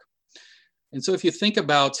talk. And so if you think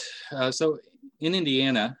about, so in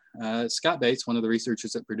Indiana, Scott Bates, one of the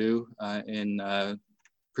researchers at Purdue in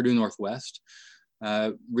Purdue Northwest,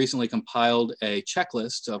 recently compiled a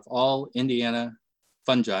checklist of all Indiana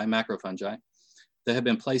fungi, macrofungi, that have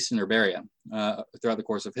been placed in herbaria throughout the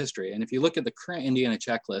course of history. And if you look at the current Indiana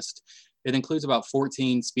checklist, it includes about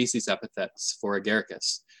 14 species epithets for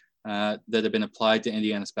Agaricus that have been applied to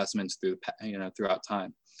Indiana specimens throughout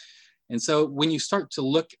time. And so when you start to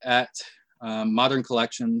look at modern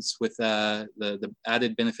collections with the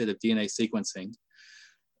added benefit of DNA sequencing,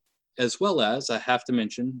 as well as, I have to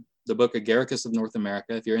mention, the book Agaricus of North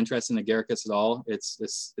America. If you're interested in Agaricus at all,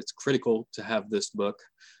 it's critical to have this book.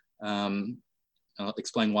 I'll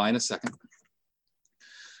explain why in a second.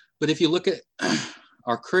 But if you look at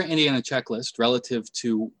our current Indiana checklist relative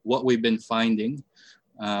to what we've been finding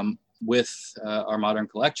with our modern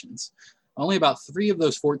collections, only about 3 of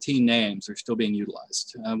those 14 names are still being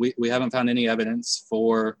utilized. We haven't found any evidence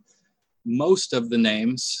for most of the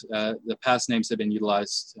names, the past names have been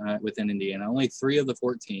utilized within Indiana, only 3 of the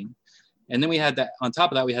 14. And then we had that, on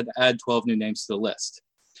top of that, we had to add 12 new names to the list.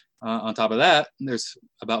 On top of that, there's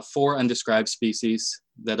about 4 undescribed species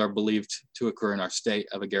that are believed to occur in our state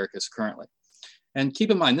of Agaricus currently. And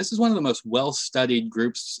keep in mind, this is one of the most well-studied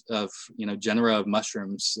groups of genera of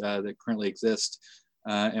mushrooms that currently exist.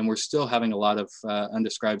 And we're still having a lot of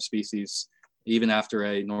undescribed species even after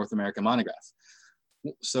a North American monograph.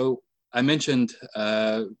 So I mentioned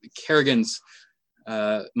Kerrigan's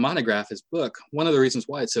monograph, his book. One of the reasons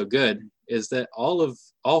why it's so good is that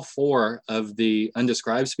all 4 of the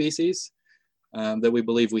undescribed species that we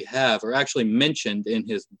believe we have are actually mentioned in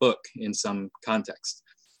his book in some context.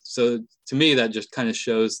 So to me, that just kind of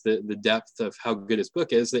shows the depth of how good his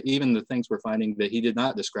book is, that even the things we're finding that he did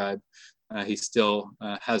not describe, he still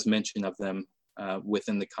has mention of them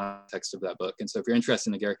within the context of that book. And so if you're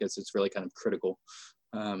interested in Agaricus, it's really kind of critical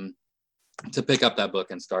to pick up that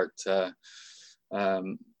book and start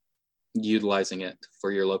utilizing it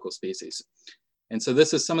for your local species. And so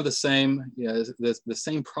this is some of the same, the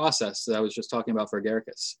same process that I was just talking about for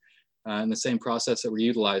Agaricus. And the same process that we're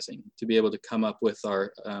utilizing to be able to come up with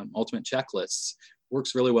our ultimate checklists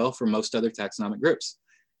works really well for most other taxonomic groups.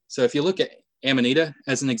 So if you look at Amanita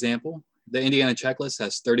as an example, the Indiana checklist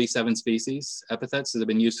has 37 species, epithets that have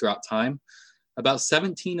been used throughout time. About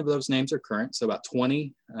 17 of those names are current, so about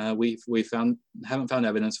 20 we haven't found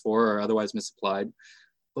evidence for or otherwise misapplied.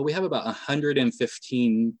 But we have about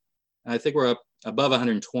 115, I think we're up above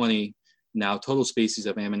 120 now, total species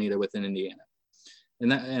of Amanita within Indiana.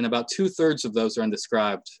 And about 2/3 of those are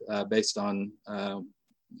undescribed based on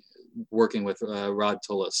working with Rod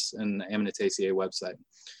Tullis and the Amanitaceae website.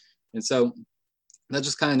 And so that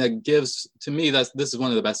just kind of gives, to me, this is one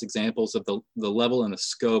of the best examples of the level and the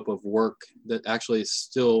scope of work that actually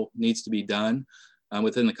still needs to be done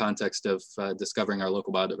within the context of discovering our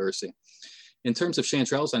local biodiversity. In terms of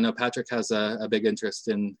chanterelles, I know Patrick has a big interest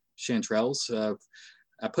in chanterelles.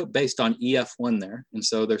 I put based on EF1 there. And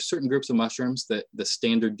so there's certain groups of mushrooms that the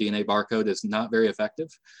standard DNA barcode is not very effective.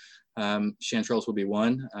 Chanterelles will be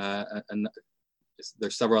one. And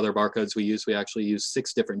there's several other barcodes we use. We actually use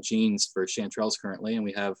 6 different genes for chanterelles currently, and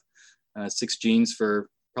we have 6 genes for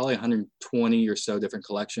probably 120 or so different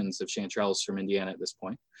collections of chanterelles from Indiana at this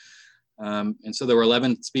point. And so there were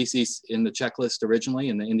 11 species in the checklist originally,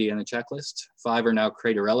 in the Indiana checklist. 5 are now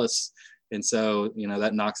Craterellus. And so,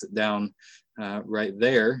 that knocks it down right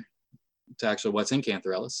there to actually what's in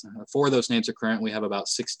Cantharellus. 4 of those names are current. We have about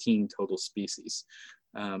 16 total species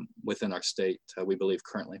within our state, we believe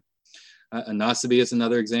currently. Anasabi is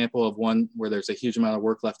another example of one where there's a huge amount of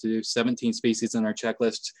work left to do. 17 species in our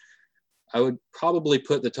checklist. I would probably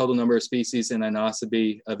put the total number of species in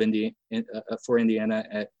Anasabi for Indiana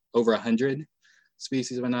at over 100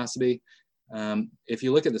 species of Anasabi. If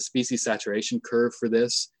you look at the species saturation curve for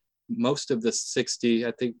this, most of the 60,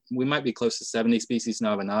 I think we might be close to 70 species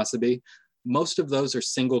now of Anasabi. Most of those are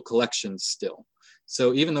single collections still.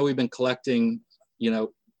 So even though we've been collecting,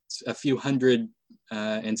 a few hundred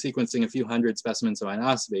and sequencing a few hundred specimens of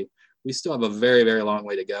Anasabi, we still have a very, very long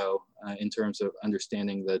way to go in terms of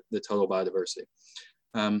understanding the total biodiversity.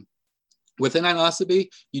 Within Anasabi,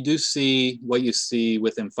 you do see what you see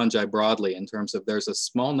within fungi broadly in terms of there's a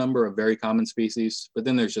small number of very common species, but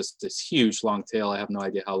then there's just this huge long tail. I have no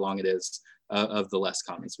idea how long it is of the less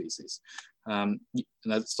common species. And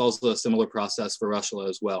that's also a similar process for Russula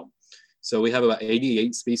as well. So we have about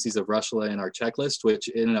 88 species of Russula in our checklist, which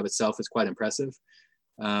in and of itself is quite impressive.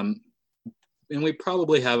 And we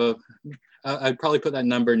probably have I'd probably put that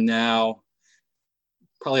number now,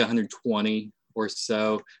 probably 120 or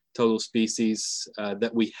so total species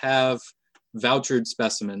that we have vouchered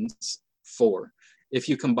specimens for. If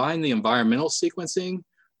you combine the environmental sequencing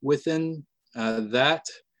within that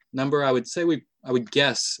number, I would say I would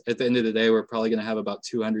guess at the end of the day, we're probably going to have about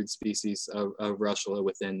 200 species of Russula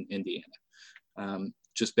within Indiana,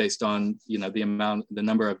 just based on the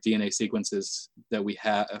number of DNA sequences that we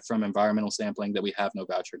have from environmental sampling that we have no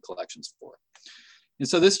vouchered collections for. And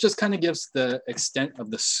so this just kind of gives the extent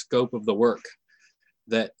of the scope of the work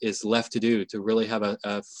that is left to do to really have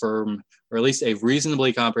a firm, or at least a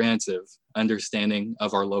reasonably comprehensive understanding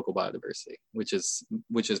of our local biodiversity, which is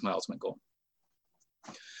my ultimate goal.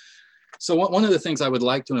 So one of the things I would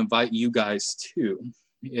like to invite you guys to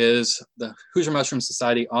is the Hoosier Mushroom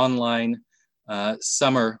Society online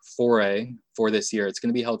summer foray for this year. It's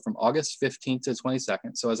going to be held from August 15th to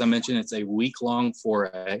 22nd. So as I mentioned, it's a week-long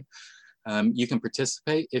foray. You can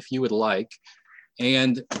participate if you would like,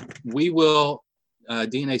 and we will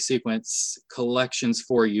DNA sequence collections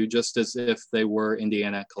for you just as if they were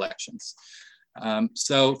Indiana collections.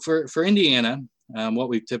 So for Indiana, what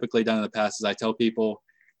we've typically done in the past is I tell people,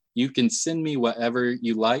 you can send me whatever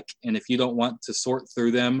you like, and if you don't want to sort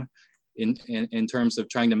through them in terms of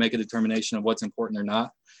trying to make a determination of what's important or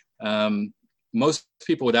not, most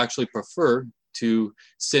people would actually prefer to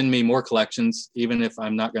send me more collections, even if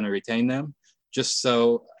I'm not going to retain them, just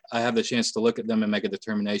so I have the chance to look at them and make a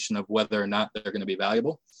determination of whether or not they're going to be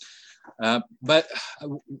valuable. But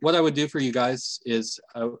what I would do for you guys is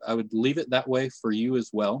I would leave it that way for you as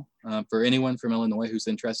well. For anyone from Illinois who's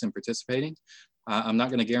interested in participating, I'm not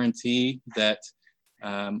going to guarantee that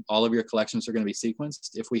all of your collections are going to be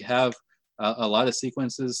sequenced. If we have a lot of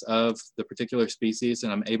sequences of the particular species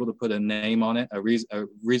and I'm able to put a name on it, a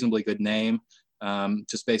reasonably good name,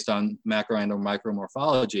 just based on macro and or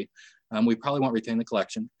micromorphology, we probably won't retain the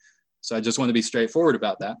collection. So I just want to be straightforward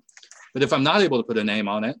about that. But if I'm not able to put a name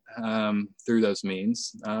on it through those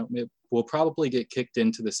means, it will probably get kicked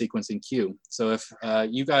into the sequencing queue. So if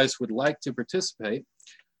you guys would like to participate,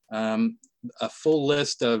 a full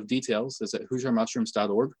list of details is at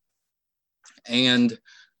HoosierMushrooms.org. And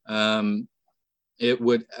it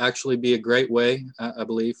would actually be a great way, I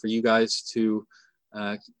believe, for you guys to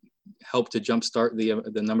help to jumpstart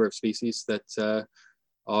the number of species that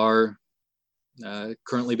are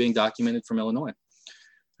currently being documented from Illinois.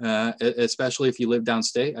 Especially if you live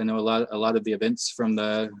downstate. I know a lot of the events from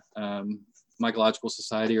the Mycological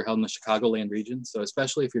Society are held in the Chicagoland region. So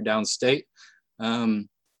especially if you're downstate,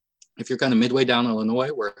 if you're kind of midway down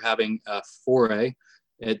Illinois, we're having a foray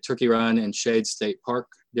at Turkey Run and Shade State Park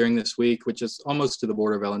during this week, which is almost to the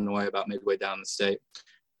border of Illinois, about midway down the state.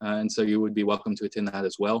 And so you would be welcome to attend that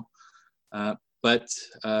as well. But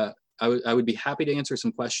I would be happy to answer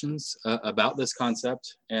some questions about this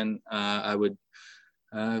concept, and I would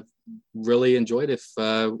really enjoy it if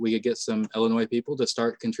we could get some Illinois people to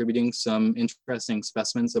start contributing some interesting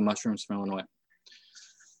specimens of mushrooms from Illinois.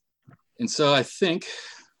 And so I think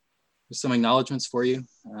there's some acknowledgements for you,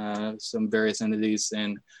 some various entities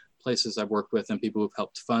and places I've worked with and people who've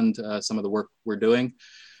helped fund some of the work we're doing.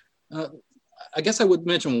 I guess I would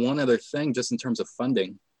mention one other thing just in terms of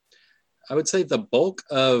funding. I would say the bulk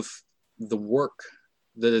of the work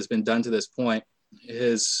that has been done to this point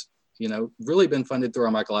has really been funded through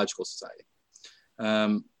our Mycological Society,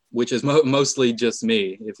 which is mostly just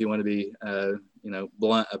me, if you want to be,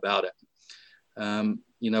 blunt about it.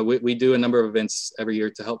 We do a number of events every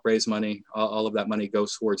year to help raise money. All of that money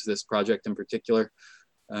goes towards this project in particular.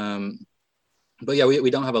 But yeah,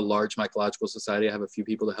 we don't have a large Mycological Society. I have a few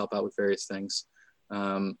people to help out with various things.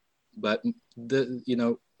 But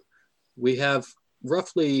we have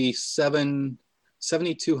roughly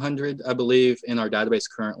 7,200, I believe, in our database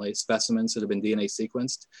currently, specimens that have been DNA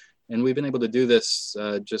sequenced. And we've been able to do this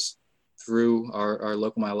just through our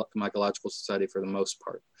local Mycological Society for the most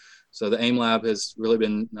part. So the AIM Lab has really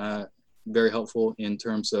been very helpful in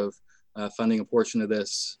terms of funding a portion of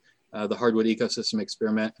this. The Hardwood Ecosystem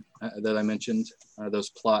Experiment that I mentioned,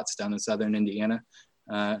 those plots down in southern Indiana,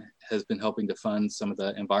 has been helping to fund some of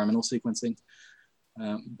the environmental sequencing.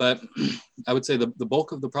 But I would say the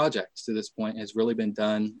bulk of the project to this point has really been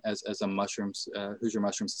done as a Hoosier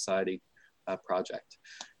Mushroom Society project.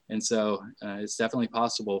 And so it's definitely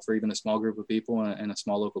possible for even a small group of people and a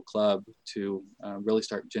small local club to really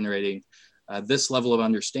start generating this level of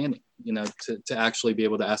understanding, to actually be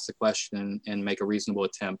able to ask the question and make a reasonable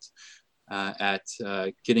attempt at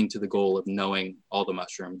getting to the goal of knowing all the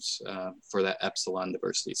mushrooms for that epsilon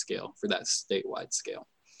diversity scale, for that statewide scale.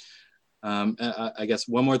 I guess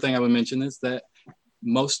one more thing I would mention is that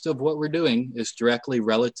most of what we're doing is directly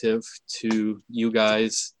relative to you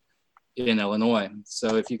guys in Illinois.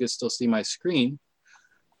 So if you could still see my screen,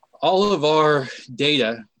 all of our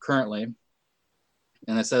data currently,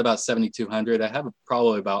 and I said about 7,200, I have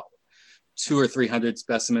probably about 200 or 300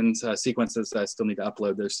 specimens, sequences that I still need to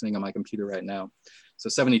upload. They're sitting on my computer right now. So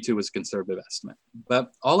 72 was a conservative estimate,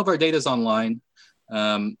 but all of our data is online.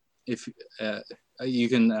 If you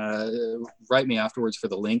can write me afterwards for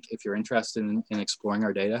the link if you're interested in exploring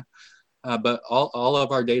our data. But all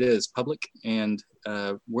of our data is public, and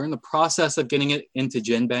we're in the process of getting it into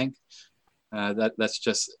GenBank. That's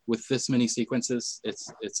just, with this many sequences,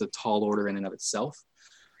 it's a tall order in and of itself.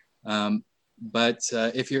 But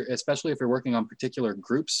especially if you're working on particular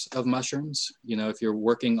groups of mushrooms, if you're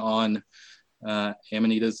working on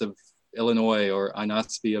Amanitas of Illinois or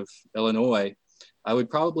Inospe of Illinois, I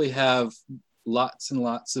would probably have lots and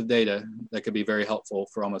lots of data that could be very helpful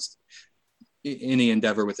for almost any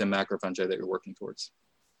endeavor within macrofungi that you're working towards.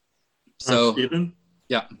 So, Stephen?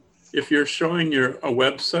 Yeah. If you're showing a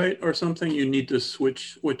website or something, you need to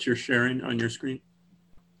switch what you're sharing on your screen.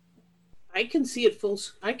 I can see it full.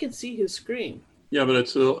 I can see his screen. Yeah, but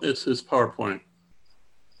it's his PowerPoint.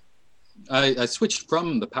 I switched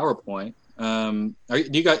from the PowerPoint. Do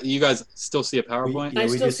you guys still see a PowerPoint? I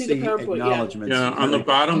still see the PowerPoint, yeah. acknowledgements. Yeah, on the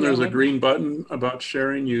bottom there's a Yeah. green button about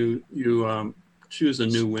sharing. You choose a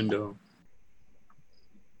new window.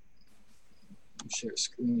 Share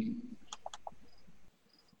screen.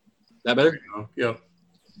 That better? Oh, yeah.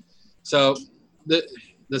 So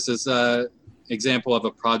this is an example of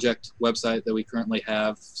a project website that we currently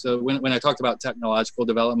have. So when I talked about technological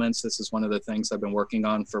developments, this is one of the things I've been working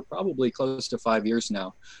on for probably close to 5 years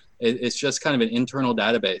now. It's just kind of an internal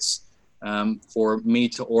database for me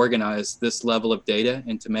to organize this level of data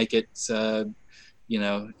and to make it,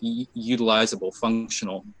 utilizable,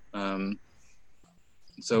 functional.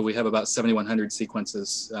 So we have about 7,100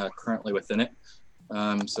 sequences currently within it.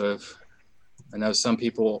 So if, I know some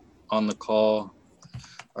people on the call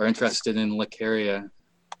are interested in Lacaria.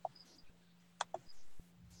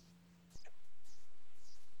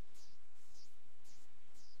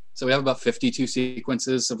 So we have about 52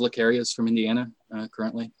 sequences of Lacarias from Indiana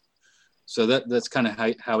currently. So that's kind of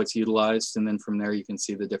how it's utilized. And then from there, you can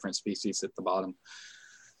see the different species at the bottom.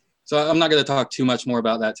 So I'm not going to talk too much more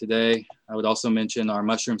about that today. I would also mention our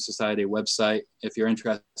Mushroom Society website. If you're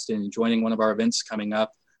interested in joining one of our events coming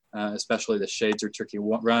up, especially the Shades or Turkey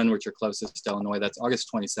Run, which are closest to Illinois, that's August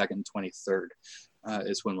 22nd, 23rd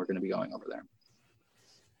is when we're going to be going over there.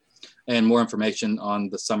 And more information on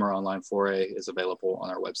the Summer Online Foray is available on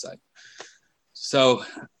our website. So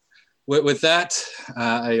with that,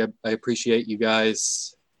 I appreciate you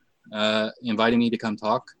guys inviting me to come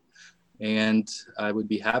talk. And I would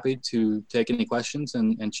be happy to take any questions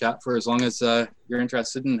and chat for as long as you're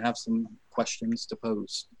interested and have some questions to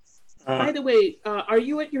pose. By the way, are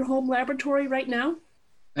you at your home laboratory right now?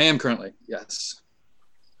 I am currently, yes.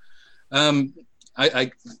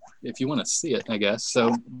 If you want to see it, I guess.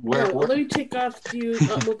 So Well, let me take off you.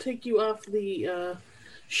 We'll take you off the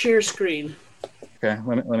share screen. Okay,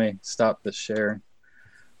 let me stop the share.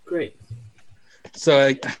 Great.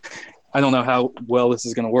 So I don't know how well this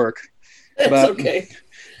is going to work. That's okay.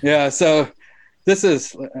 Yeah, so this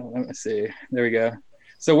is, let me see, there we go.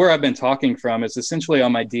 So where I've been talking from is essentially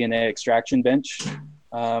on my DNA extraction bench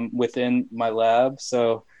within my lab.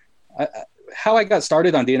 So how I got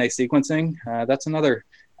started on DNA sequencing, that's another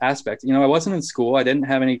aspect. I wasn't in school. I didn't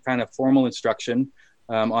have any kind of formal instruction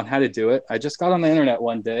on how to do it. I just got on the internet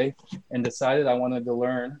one day and decided I wanted to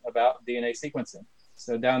learn about DNA sequencing.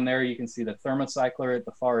 So down there, you can see the thermocycler at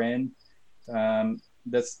the far end.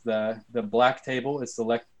 That's the black table is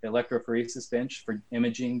the electrophoresis bench for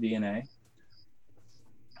imaging DNA.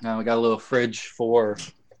 Now we got a little fridge for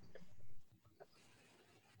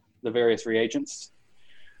the various reagents.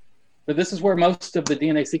 But this is where most of the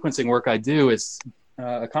DNA sequencing work I do is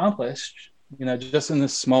accomplished, just in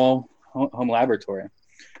this small home laboratory.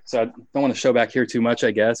 So I don't want to show back here too much, I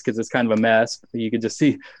guess, because it's kind of a mess. You can just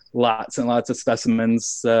see lots and lots of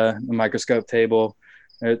specimens, the microscope table,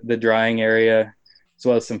 the drying area, as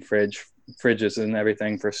well as some fridges and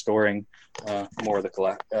everything for storing more of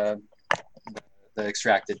the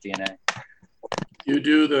extracted DNA. You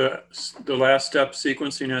do the last step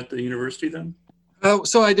sequencing at the university then?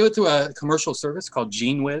 So I do it through a commercial service called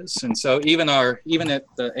GeneWiz, and so even at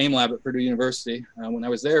the AIM lab at Purdue University, when I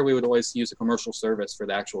was there, we would always use a commercial service for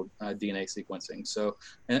the actual DNA sequencing. So,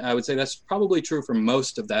 and I would say that's probably true for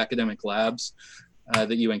most of the academic labs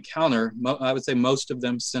that you encounter. I would say most of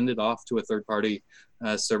them send it off to a third-party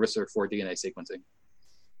servicer for DNA sequencing.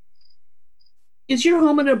 Is your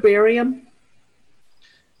home an herbarium?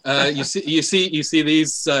 You see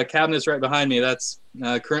these cabinets right behind me. That's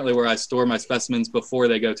currently where I store my specimens before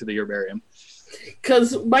they go to the herbarium.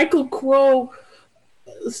 Because Michael Crow,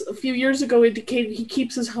 a few years ago, indicated he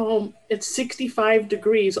keeps his home at 65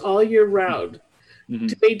 degrees all year round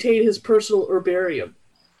to maintain his personal herbarium.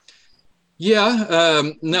 Yeah,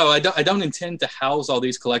 no, I don't intend to house all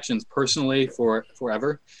these collections personally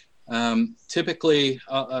forever. Typically,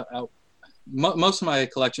 most of my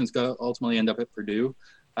collections ultimately end up at Purdue.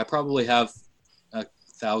 I probably have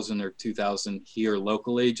 1,000 or 2,000 here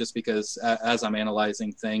locally, just because as I'm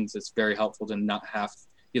analyzing things, it's very helpful to not have,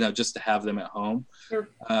 just to have them at home. Sure.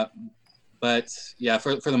 But yeah,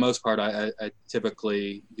 for the most part, I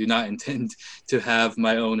typically do not intend to have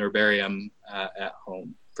my own herbarium at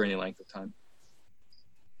home for any length of time.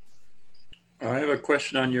 I have a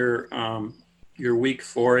question on your week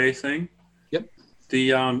 4A thing. Yep.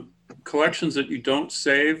 The collections that you don't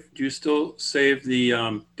save, do you still save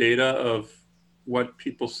the data of what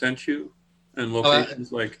people sent you and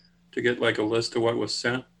locations, like to get like a list of what was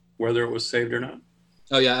sent, whether it was saved or not?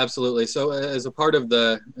 Oh yeah, absolutely. So as a part of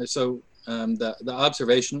The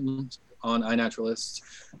observations on iNaturalist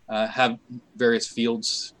have various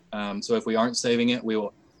fields. So if we aren't saving it, we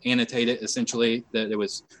will annotate it essentially that it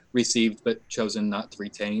was received but chosen not to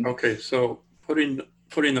retain. Okay, so putting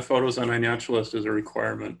the photos on iNaturalist is a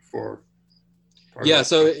requirement for. Yeah,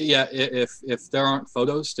 so yeah, if there aren't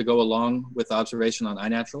photos to go along with the observation on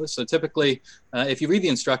iNaturalist, so typically, if you read the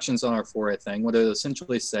instructions on our foray thing, what it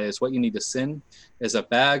essentially say is what you need to send is a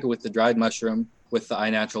bag with the dried mushroom with the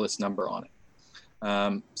iNaturalist number on it.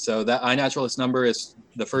 So that iNaturalist number is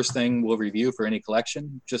the first thing we'll review for any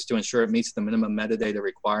collection, just to ensure it meets the minimum metadata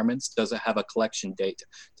requirements. Does it have a collection date?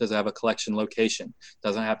 Does it have a collection location?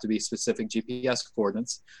 Doesn't have to be specific GPS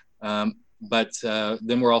coordinates. But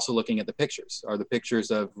then we're also looking at the pictures. Are the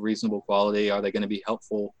pictures of reasonable quality? Are they going to be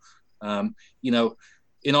helpful? You know,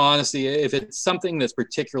 in all honesty, if it's something that's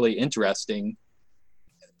particularly interesting,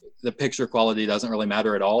 the picture quality doesn't really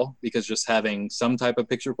matter at all, because just having some type of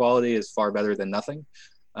picture quality is far better than nothing.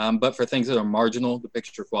 But for things that are marginal, the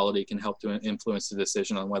picture quality can help to influence the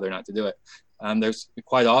decision on whether or not to do it. There's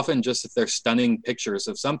quite often, just if they're stunning pictures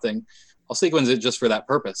of something, I'll sequence it just for that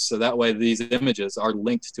purpose. So that way these images are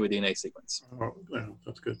linked to a DNA sequence. Oh, yeah,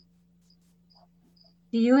 that's good.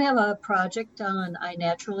 Do you have a project on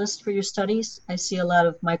iNaturalist for your studies? I see a lot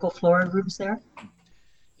of mycoflora groups there.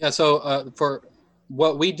 Yeah, so for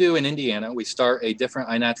what we do in Indiana, we start a different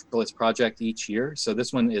iNaturalist project each year. So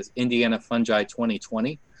this one is Indiana Fungi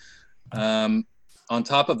 2020. On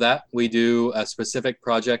top of that, we do a specific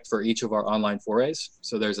project for each of our online forays.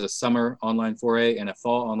 So there's a summer online foray and a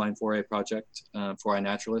fall online foray project for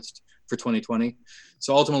iNaturalist for 2020.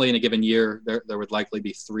 So ultimately in a given year, there would likely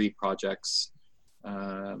be 3 projects,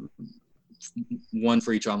 one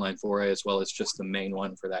for each online foray, as well as just the main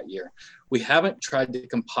one for that year. We haven't tried to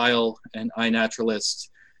compile an iNaturalist,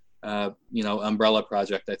 umbrella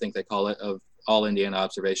project, I think they call it, of all Indiana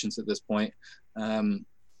observations at this point.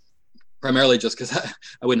 Primarily just because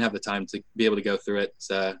I wouldn't have the time to be able to go through it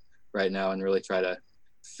right now and really try to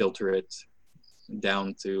filter it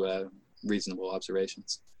down to reasonable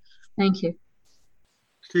observations. Thank you.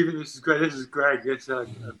 Stephen, this is great. This is Greg. It's a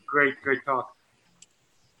great talk.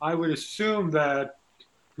 I would assume that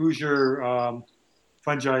Hoosier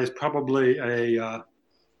fungi is probably a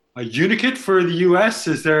unicate for the U.S.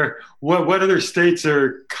 Is there what other states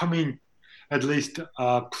are coming, at least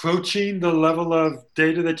approaching the level of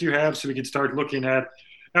data that you have, so we can start looking at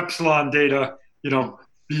epsilon data,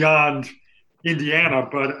 beyond Indiana,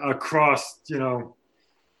 but across,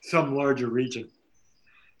 some larger region?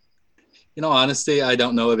 In all honesty, I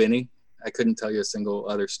don't know of any. I couldn't tell you a single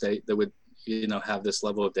other state that would, have this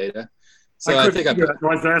level of data. So I think I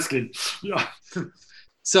was asking. Yeah.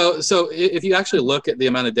 So if you actually look at the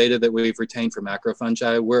amount of data that we've retained for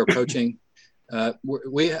macrofungi, we're approaching.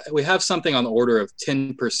 We have something on the order of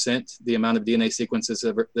 10% the amount of DNA sequences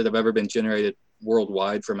that have ever been generated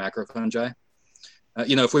worldwide for macrofungi.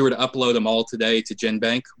 If we were to upload them all today to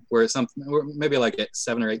GenBank, we're maybe like at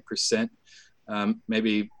 7 or 8%,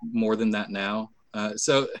 maybe more than that now.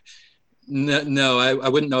 So no, I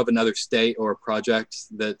wouldn't know of another state or project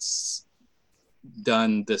that's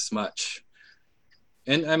done this much.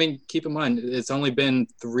 And I mean, keep in mind, it's only been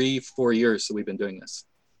 3-4 years that we've been doing this.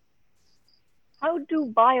 How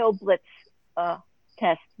do BioBlitz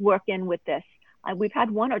tests work in with this? We've had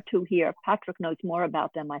 1 or 2 here. Patrick knows more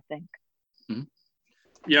about them, I think. Mm-hmm.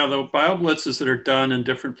 Yeah, the BioBlitzes that are done in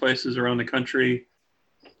different places around the country,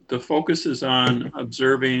 the focus is on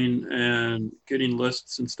observing and getting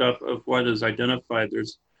lists and stuff of what is identified.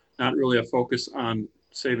 There's not really a focus on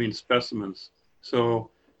saving specimens.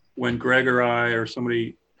 So when Greg or I or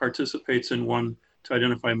somebody participates in one to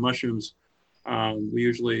identify mushrooms, we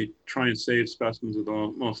usually try and save specimens of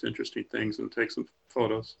the most interesting things and take some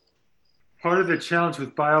photos. Part of the challenge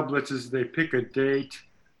with BioBlitz is they pick a date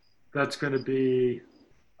that's going to be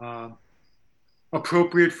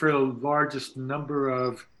appropriate for the largest number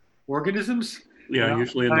of organisms. Yeah,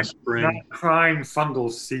 usually in the spring. Not prime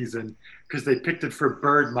fungal season, because they picked it for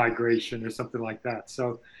bird migration or something like that.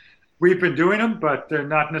 So we've been doing them, but they're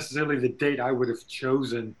not necessarily the date I would have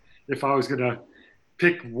chosen if I was going to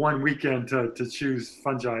pick one weekend to choose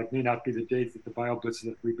fungi. It may not be the dates that the BioBlitz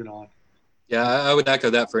that we've been on. Yeah, I would echo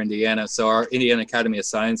that for Indiana. So our Indiana Academy of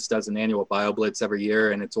Science does an annual BioBlitz every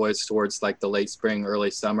year, and it's always towards like the late spring,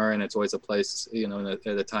 early summer, and it's always a place,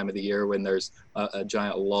 at a time of the year when there's a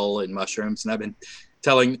giant lull in mushrooms. And I've been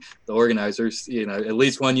telling the organizers, at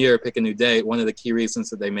least 1 year, pick a new date. One of the key reasons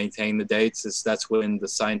that they maintain the dates is that's when the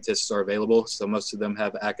scientists are available. So most of them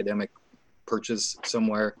have academic perches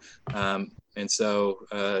somewhere. And so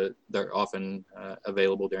they're often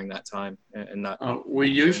available during that time and not. We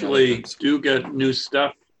usually do get new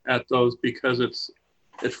stuff at those because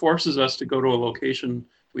it forces us to go to a location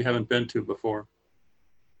we haven't been to before.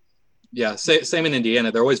 Yeah, same in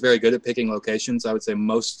Indiana. They're always very good at picking locations. I would say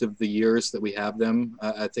most of the years that we have them,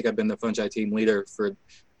 I think I've been the fungi team leader for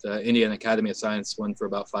the Indiana Academy of Science one for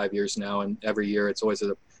about 5 years now. And every year it's always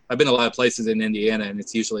I've been a lot of places in Indiana, and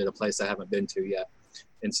it's usually at a place I haven't been to yet.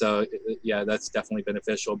 And so, yeah, that's definitely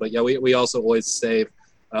beneficial. But yeah, we also always save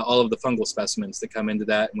all of the fungal specimens that come into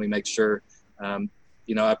that. And we make sure,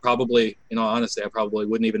 I probably, in all honesty, I probably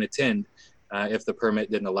wouldn't even attend if the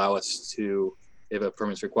permit didn't allow us to, if a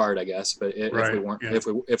permit's required, I guess, but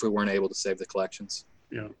if we weren't able to save the collections.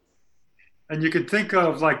 Yeah. And you could think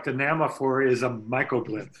of like the Namaphore as a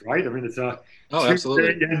mycoblitz, right? I mean, it's a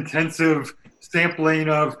absolutely intensive sampling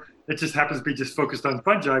of, it just happens to be just focused on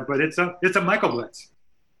fungi, but it's a mycoblitz.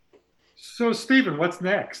 So Stephen, what's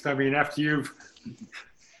next? I mean, after you've,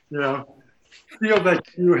 feel that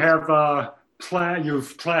you have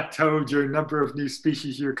you've plateaued your number of new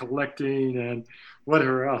species you're collecting and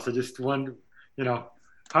whatever else. I just wonder,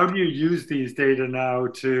 how do you use these data now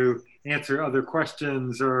to answer other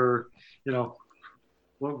questions, or,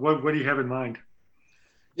 what do you have in mind?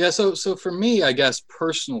 Yeah, so for me, I guess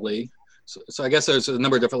personally, so I guess there's a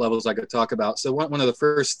number of different levels I could talk about. So one of the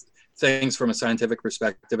first things from a scientific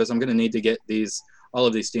perspective is I'm going to need to get all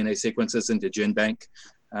of these DNA sequences into GenBank,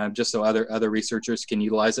 just so other researchers can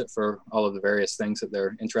utilize it for all of the various things that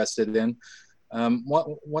they're interested in.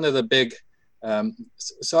 One of the big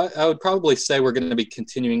so I would probably say we're going to be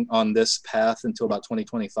continuing on this path until about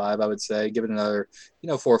 2025, I would say, give it another,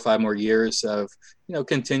 4 or 5 more years of,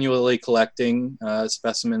 continually collecting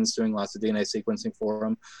specimens, doing lots of DNA sequencing for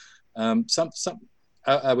them.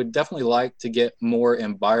 I would definitely like to get more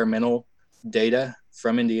environmental data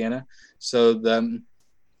from Indiana. So the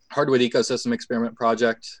Hardwood Ecosystem Experiment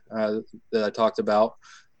Project that I talked about,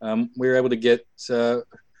 we were able to get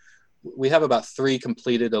we have about 3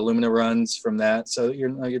 completed Illumina runs from that. So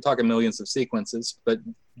you're talking millions of sequences, but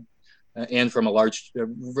and from a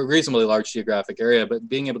reasonably large geographic area. But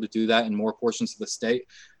being able to do that in more portions of the state,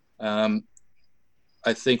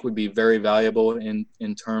 I think would be very valuable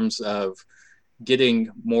in terms of getting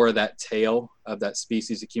more of that tail of that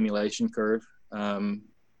species accumulation curve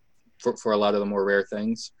for a lot of the more rare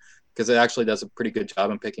things, because it actually does a pretty good job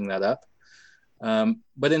in picking that up.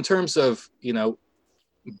 But in terms of,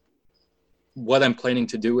 what I'm planning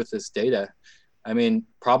to do with this data, I mean,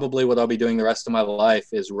 probably what I'll be doing the rest of my life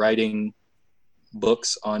is writing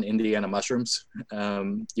books on Indiana mushrooms,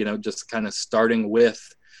 just kind of starting with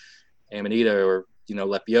Amanita or,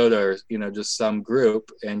 Lepiota or, just some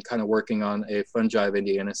group, and kind of working on a Fungi of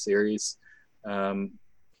Indiana series, kind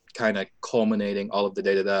of culminating all of the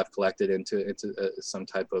data that I've collected into some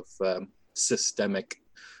type of systemic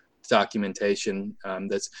documentation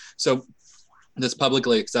that's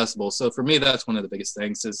publicly accessible. So for me, that's one of the biggest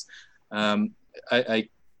things is I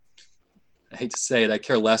hate to say it, I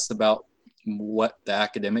care less about what the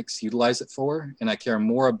academics utilize it for, and I care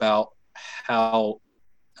more about how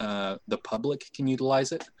the public can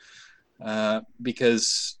utilize it,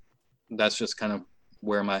 because that's just kind of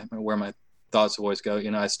where my thoughts always go.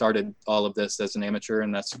 I started all of this as an amateur,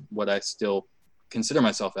 and that's what I still consider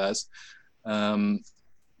myself as.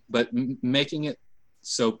 But making it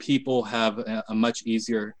so people have a much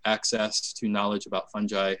easier access to knowledge about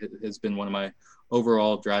fungi has been one of my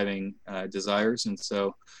overall driving desires. And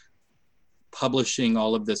so publishing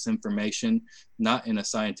all of this information, not in a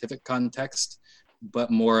scientific context, but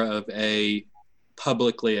more of a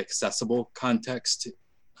publicly accessible context,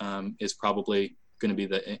 is probably going to be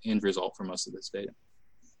the end result for most of this data.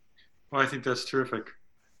 Well, I think that's terrific.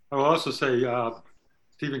 I will also say,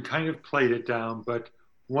 Stephen kind of played it down, but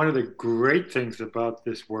one of the great things about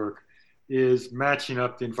this work is matching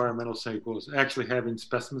up the environmental samples, actually having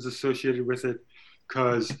specimens associated with it,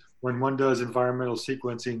 because when one does environmental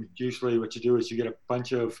sequencing, usually what you do is you get a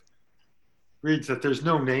bunch of reads that there's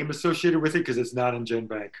no name associated with it because it's not in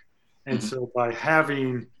GenBank. And so by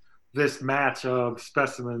having this match of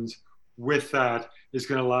specimens with that is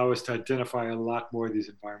going to allow us to identify a lot more of these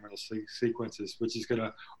environmental sequences, which is going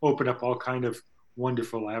to open up all kind of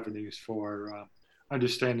wonderful avenues for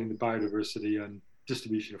understanding the biodiversity and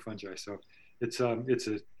distribution of fungi. So it's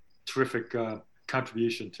a terrific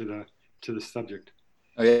contribution to the subject.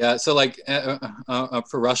 Oh yeah, so like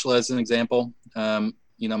for Rushla as an example, my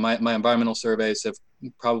environmental surveys have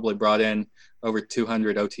probably brought in over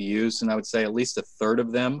 200 OTUs, and I would say at least a third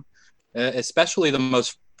of them, especially the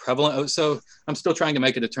most prevalent. So I'm still trying to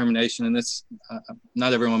make a determination, and this,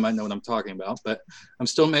 not everyone might know what I'm talking about, but I'm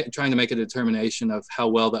still trying to make a determination of how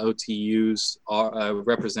well the OTUs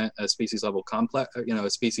represent a species level complex, a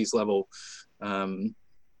species level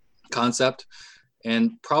concept.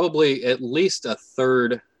 And probably at least a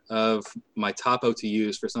third of my top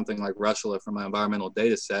OTUs for something like Russula from my environmental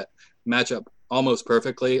data set match up almost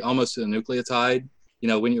perfectly, almost to the nucleotide. You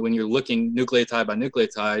know, when you're looking nucleotide by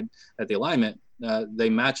nucleotide at the alignment, they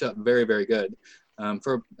match up very, very good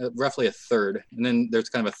for roughly a third. And then there's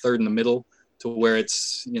kind of a third in the middle to where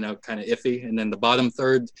it's, you know, kind of iffy. And then the bottom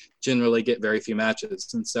third generally get very few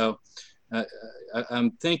matches. And so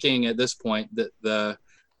I'm thinking at this point that the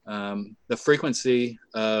frequency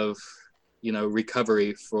of, you know,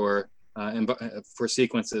 recovery for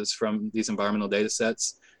sequences from these environmental data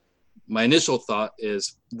sets, my initial thought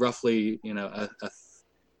is roughly, you know, a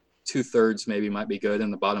 2/3 maybe might be good,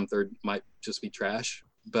 and the bottom third might just be trash.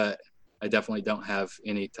 But I definitely don't have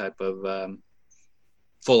any type of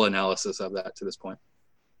full analysis of that to this point.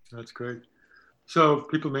 That's great. So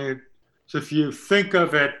if you think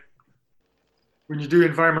of it, when you do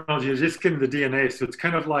environmental, you're just getting the DNA. So it's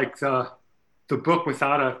kind of like the book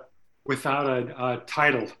without a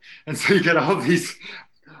title, and so you get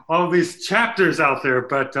all these chapters out there.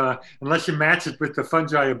 But unless you match it with the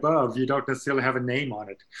fungi above, you don't necessarily have a name on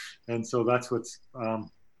it. And so that's what's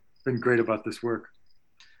been great about this work.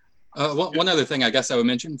 One other thing I guess I would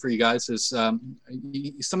mention for you guys is some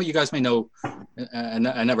of you guys may know, and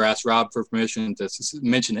I never asked Rob for permission to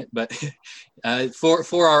mention it, but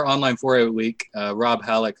for our online 4A week, Rob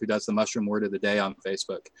Halleck, who does the Mushroom Word of the Day on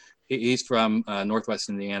Facebook, he's from Northwest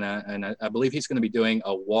Indiana, and I believe he's going to be doing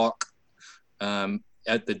a walk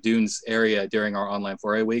at the Dunes area during our online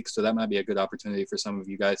 4A week. So that might be a good opportunity for some of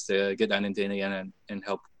you guys to get down into Indiana and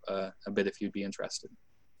help a bit if you'd be interested.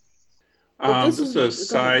 This is a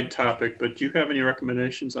side topic, but do you have any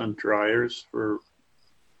recommendations on dryers for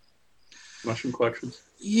mushroom collections?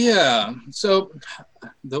 Yeah, so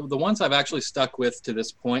the ones I've actually stuck with to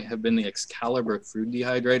this point have been the Excalibur food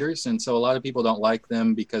dehydrators, and so a lot of people don't like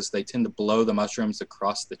them because they tend to blow the mushrooms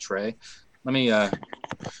across the tray. Let me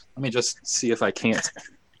just see if I can't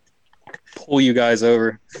pull you guys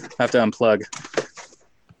over. I have to unplug.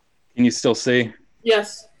 Can you still see?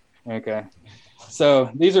 Yes. Okay.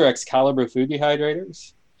 So these are Excalibur food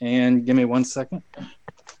dehydrators, and give me 1 second.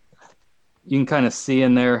 You can kind of see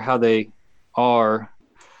in there how they are.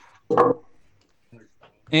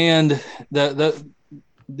 And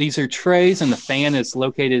these are trays, and the fan is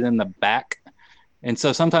located in the back. And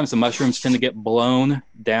so sometimes the mushrooms tend to get blown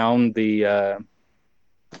down the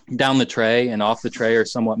tray and off the tray, or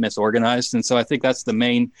somewhat misorganized. And so I think that's the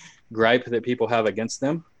main gripe that people have against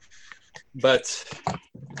them. But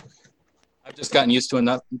I've just gotten used to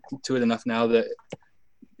it enough now that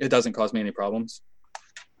it doesn't cause me any problems,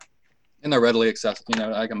 and they're readily accessible. You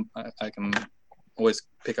know, I can always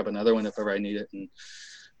pick up another one if ever I need it. And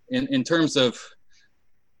in terms of,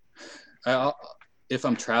 if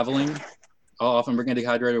I'm traveling, I'll often bring a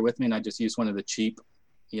dehydrator with me, and I just use one of the cheap,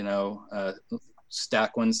 you know,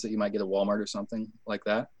 stack ones that you might get at Walmart or something like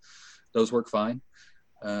that. Those work fine.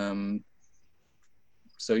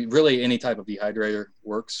 So really, any type of dehydrator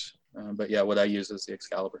works. But yeah, what I use is the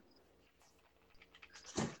Excalibur.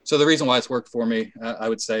 So the reason why it's worked for me, I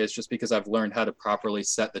would say, is just because I've learned how to properly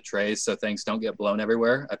set the trays so things don't get blown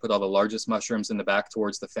everywhere. I put all the largest mushrooms in the back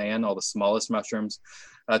towards the fan, all the smallest mushrooms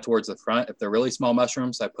towards the front. If they're really small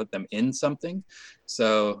mushrooms, I put them in something.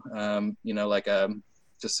 So, you know, like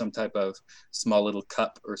just some type of small little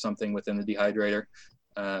cup or something within the dehydrator,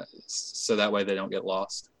 so that way they don't get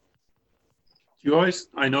lost. You always,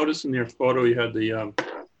 I noticed in your photo you had the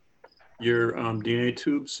your DNA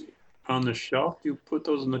tubes on the shelf. You put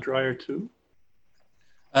those in the dryer too?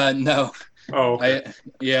 No. Oh, okay.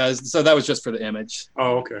 Yeah, so that was just for the image.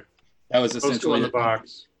 Oh, okay. That was Those essentially go in the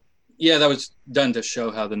box. Yeah, that was done to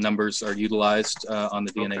show how the numbers are utilized on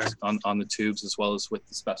the DNA, Okay. on the tubes, as well as with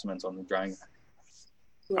the specimens on the drying.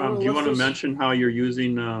 Do you want to mention how you're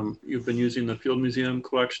using, you've been using the Field Museum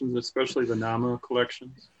collections, especially the NAMA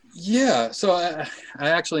collections? Yeah, so I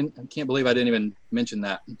actually can't believe I didn't even mention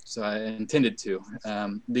that. So I intended to.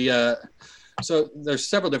 So there's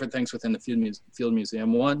several different things within the Field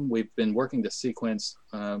Museum. One, we've been working to sequence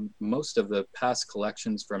most of the past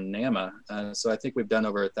collections from NAMA. So I think we've done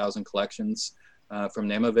over 1,000 collections from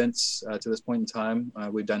NAMA events to this point in time.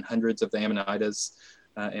 We've done hundreds of the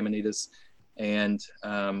Amanitas, and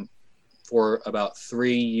for about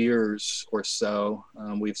 3 years or so,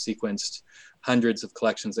 we've sequenced hundreds of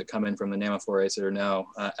collections that come in from the NAMA 4As that are now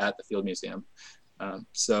at the Field Museum.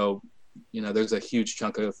 So, you know, there's a huge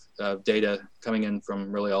chunk of data coming in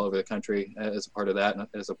from really all over the country as a part of that, and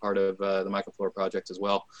as a part of the Microflora project as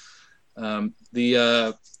well.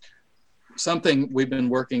 something we've been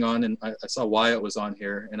working on, and I saw Wyatt was on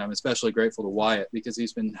here, and I'm especially grateful to Wyatt because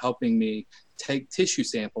he's been helping me take tissue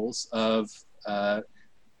samples of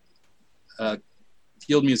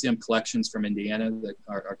Field Museum collections from Indiana that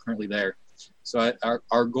are currently there. So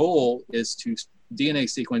our goal is to DNA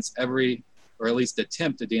sequence every, or at least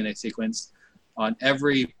attempt to DNA sequence on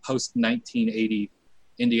every post-1980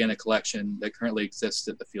 Indiana collection that currently exists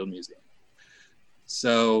at the Field Museum.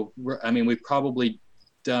 So, we've probably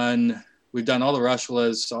done all the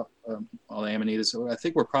Russellas, all the Amanitas. So I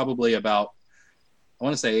think we're probably about, I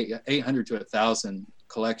want to say 800 to 1,000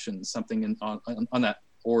 collections, something on that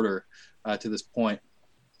order to this point.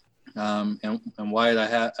 And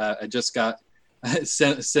Wyatt, I just got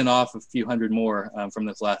sent off a few hundred more from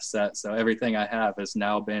this last set. So everything I have has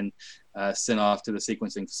now been sent off to the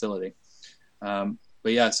sequencing facility.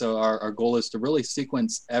 But yeah, so our goal is to really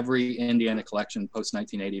sequence every Indiana collection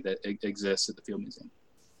post-1980 that exists at the Field Museum.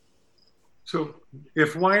 So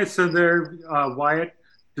if Wyatt's in there, Wyatt,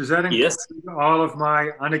 does that include all of my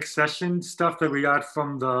unaccessioned stuff that we got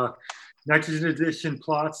from the nitrogen addition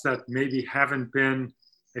plots that maybe haven't been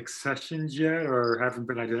accessioned yet or haven't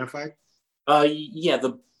been identified? Yeah,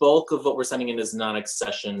 the bulk of what we're sending in is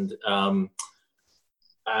non-accessioned.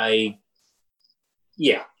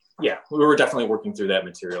 Yeah, we were definitely working through that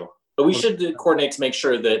material. But we should coordinate to make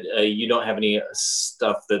sure that you don't have any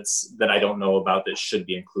stuff that I don't know about that should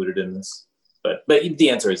be included in this. But the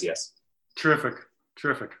answer is yes. Terrific.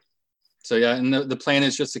 So yeah, and the plan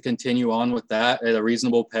is just to continue on with that at a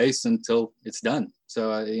reasonable pace until it's done.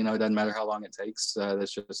 So it doesn't matter how long it takes.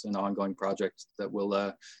 That's just an ongoing project that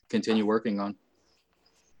we'll continue working on.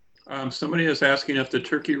 Somebody is asking if the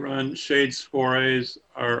Turkey Run Shades forays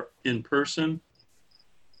are in person.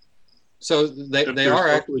 So they are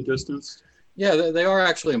actually distanced. Yeah, they are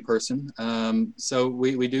actually in person. So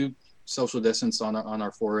we do social distance on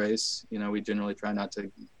our forays. We generally try not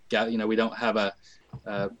to get. We don't have a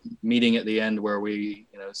meeting at the end where we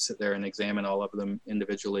sit there and examine all of them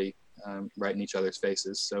individually, right in each other's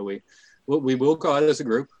faces. So we will go out as a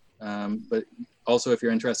group. But also, if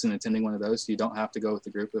you're interested in attending one of those, you don't have to go with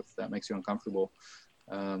the group if that makes you uncomfortable.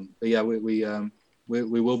 But yeah, we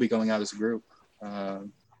will be going out as a group.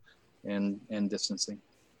 And distancing.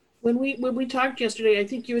 When we talked yesterday, I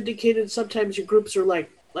think you indicated sometimes your groups are like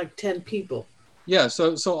 10 people. Yeah,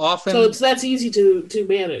 so often. So that's easy to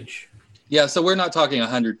manage. Yeah, so we're not talking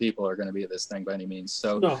 100 people are going to be at this thing by any means.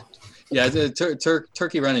 So no. Yeah, the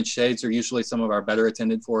Turkey Run and Shades are usually some of our better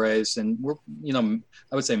attended forays, and we're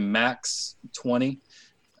I would say max 20.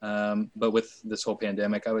 But with this whole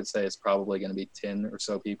pandemic, I would say it's probably going to be 10 or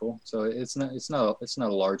so people. So it's not a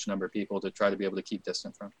large number of people to try to be able to keep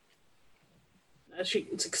distant from. Actually,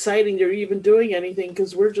 it's exciting you're even doing anything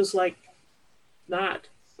because we're just like not.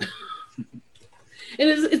 And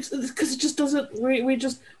it's because it just doesn't.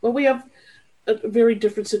 We have a very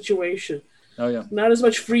different situation. Oh yeah. Not as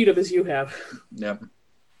much freedom as you have. Yeah.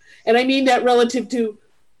 And I mean that relative to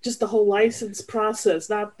just the whole license process,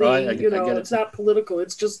 not the it's not political.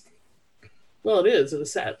 It's just it is in a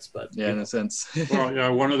sense, but yeah, in a sense. Well, yeah,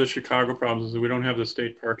 one of the Chicago problems is that we don't have the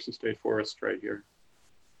state parks and state forests right here.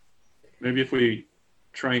 Maybe if we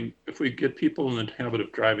get people in the habit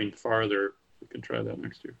of driving farther, we can try that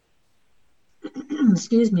next year.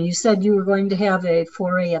 Excuse me, you said you were going to have a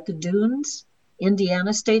foray at the dunes,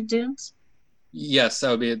 Indiana State Dunes? Yes,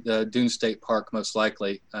 that would be at the Dune State Park, most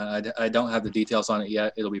likely. I don't have the details on it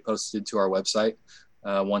yet. It'll be posted to our website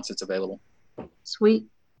once it's available. Sweet.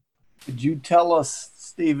 Could you tell us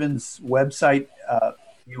Stephen's website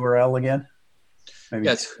URL again? Maybe.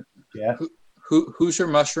 Yes. Yeah.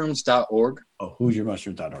 HoosierMushrooms.org. Oh,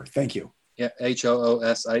 HoosierMushrooms.org. Thank you. Yeah,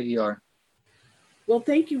 HOOSIER. Well,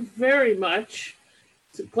 thank you very much.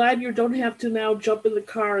 So glad you don't have to now jump in the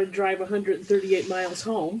car and drive 138 miles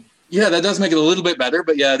home. Yeah, that does make it a little bit better,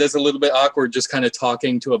 but yeah, it is a little bit awkward just kind of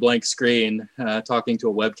talking to a blank screen, talking to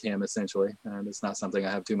a webcam essentially. It's not something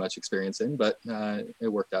I have too much experience in, but it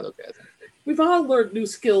worked out okay, I think. We've all learned new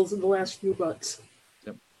skills in the last few months.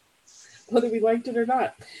 Yep. Whether we liked it or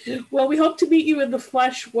not. Well, we hope to meet you in the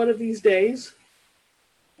flesh one of these days.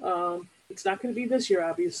 It's not going to be this year,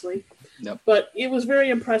 obviously. Yep. But it was very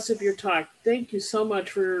impressive, your talk. Thank you so much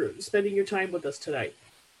for spending your time with us tonight.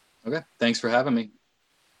 Okay. Thanks for having me.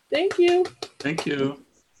 Thank you. Thank you.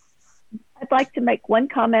 I'd like to make one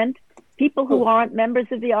comment. People who aren't members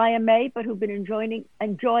of the IMA, but who've been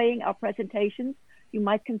enjoying our presentations, you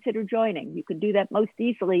might consider joining. You can do that most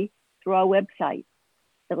easily through our website,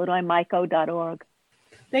 illinoismyco.org.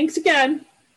 Thanks again.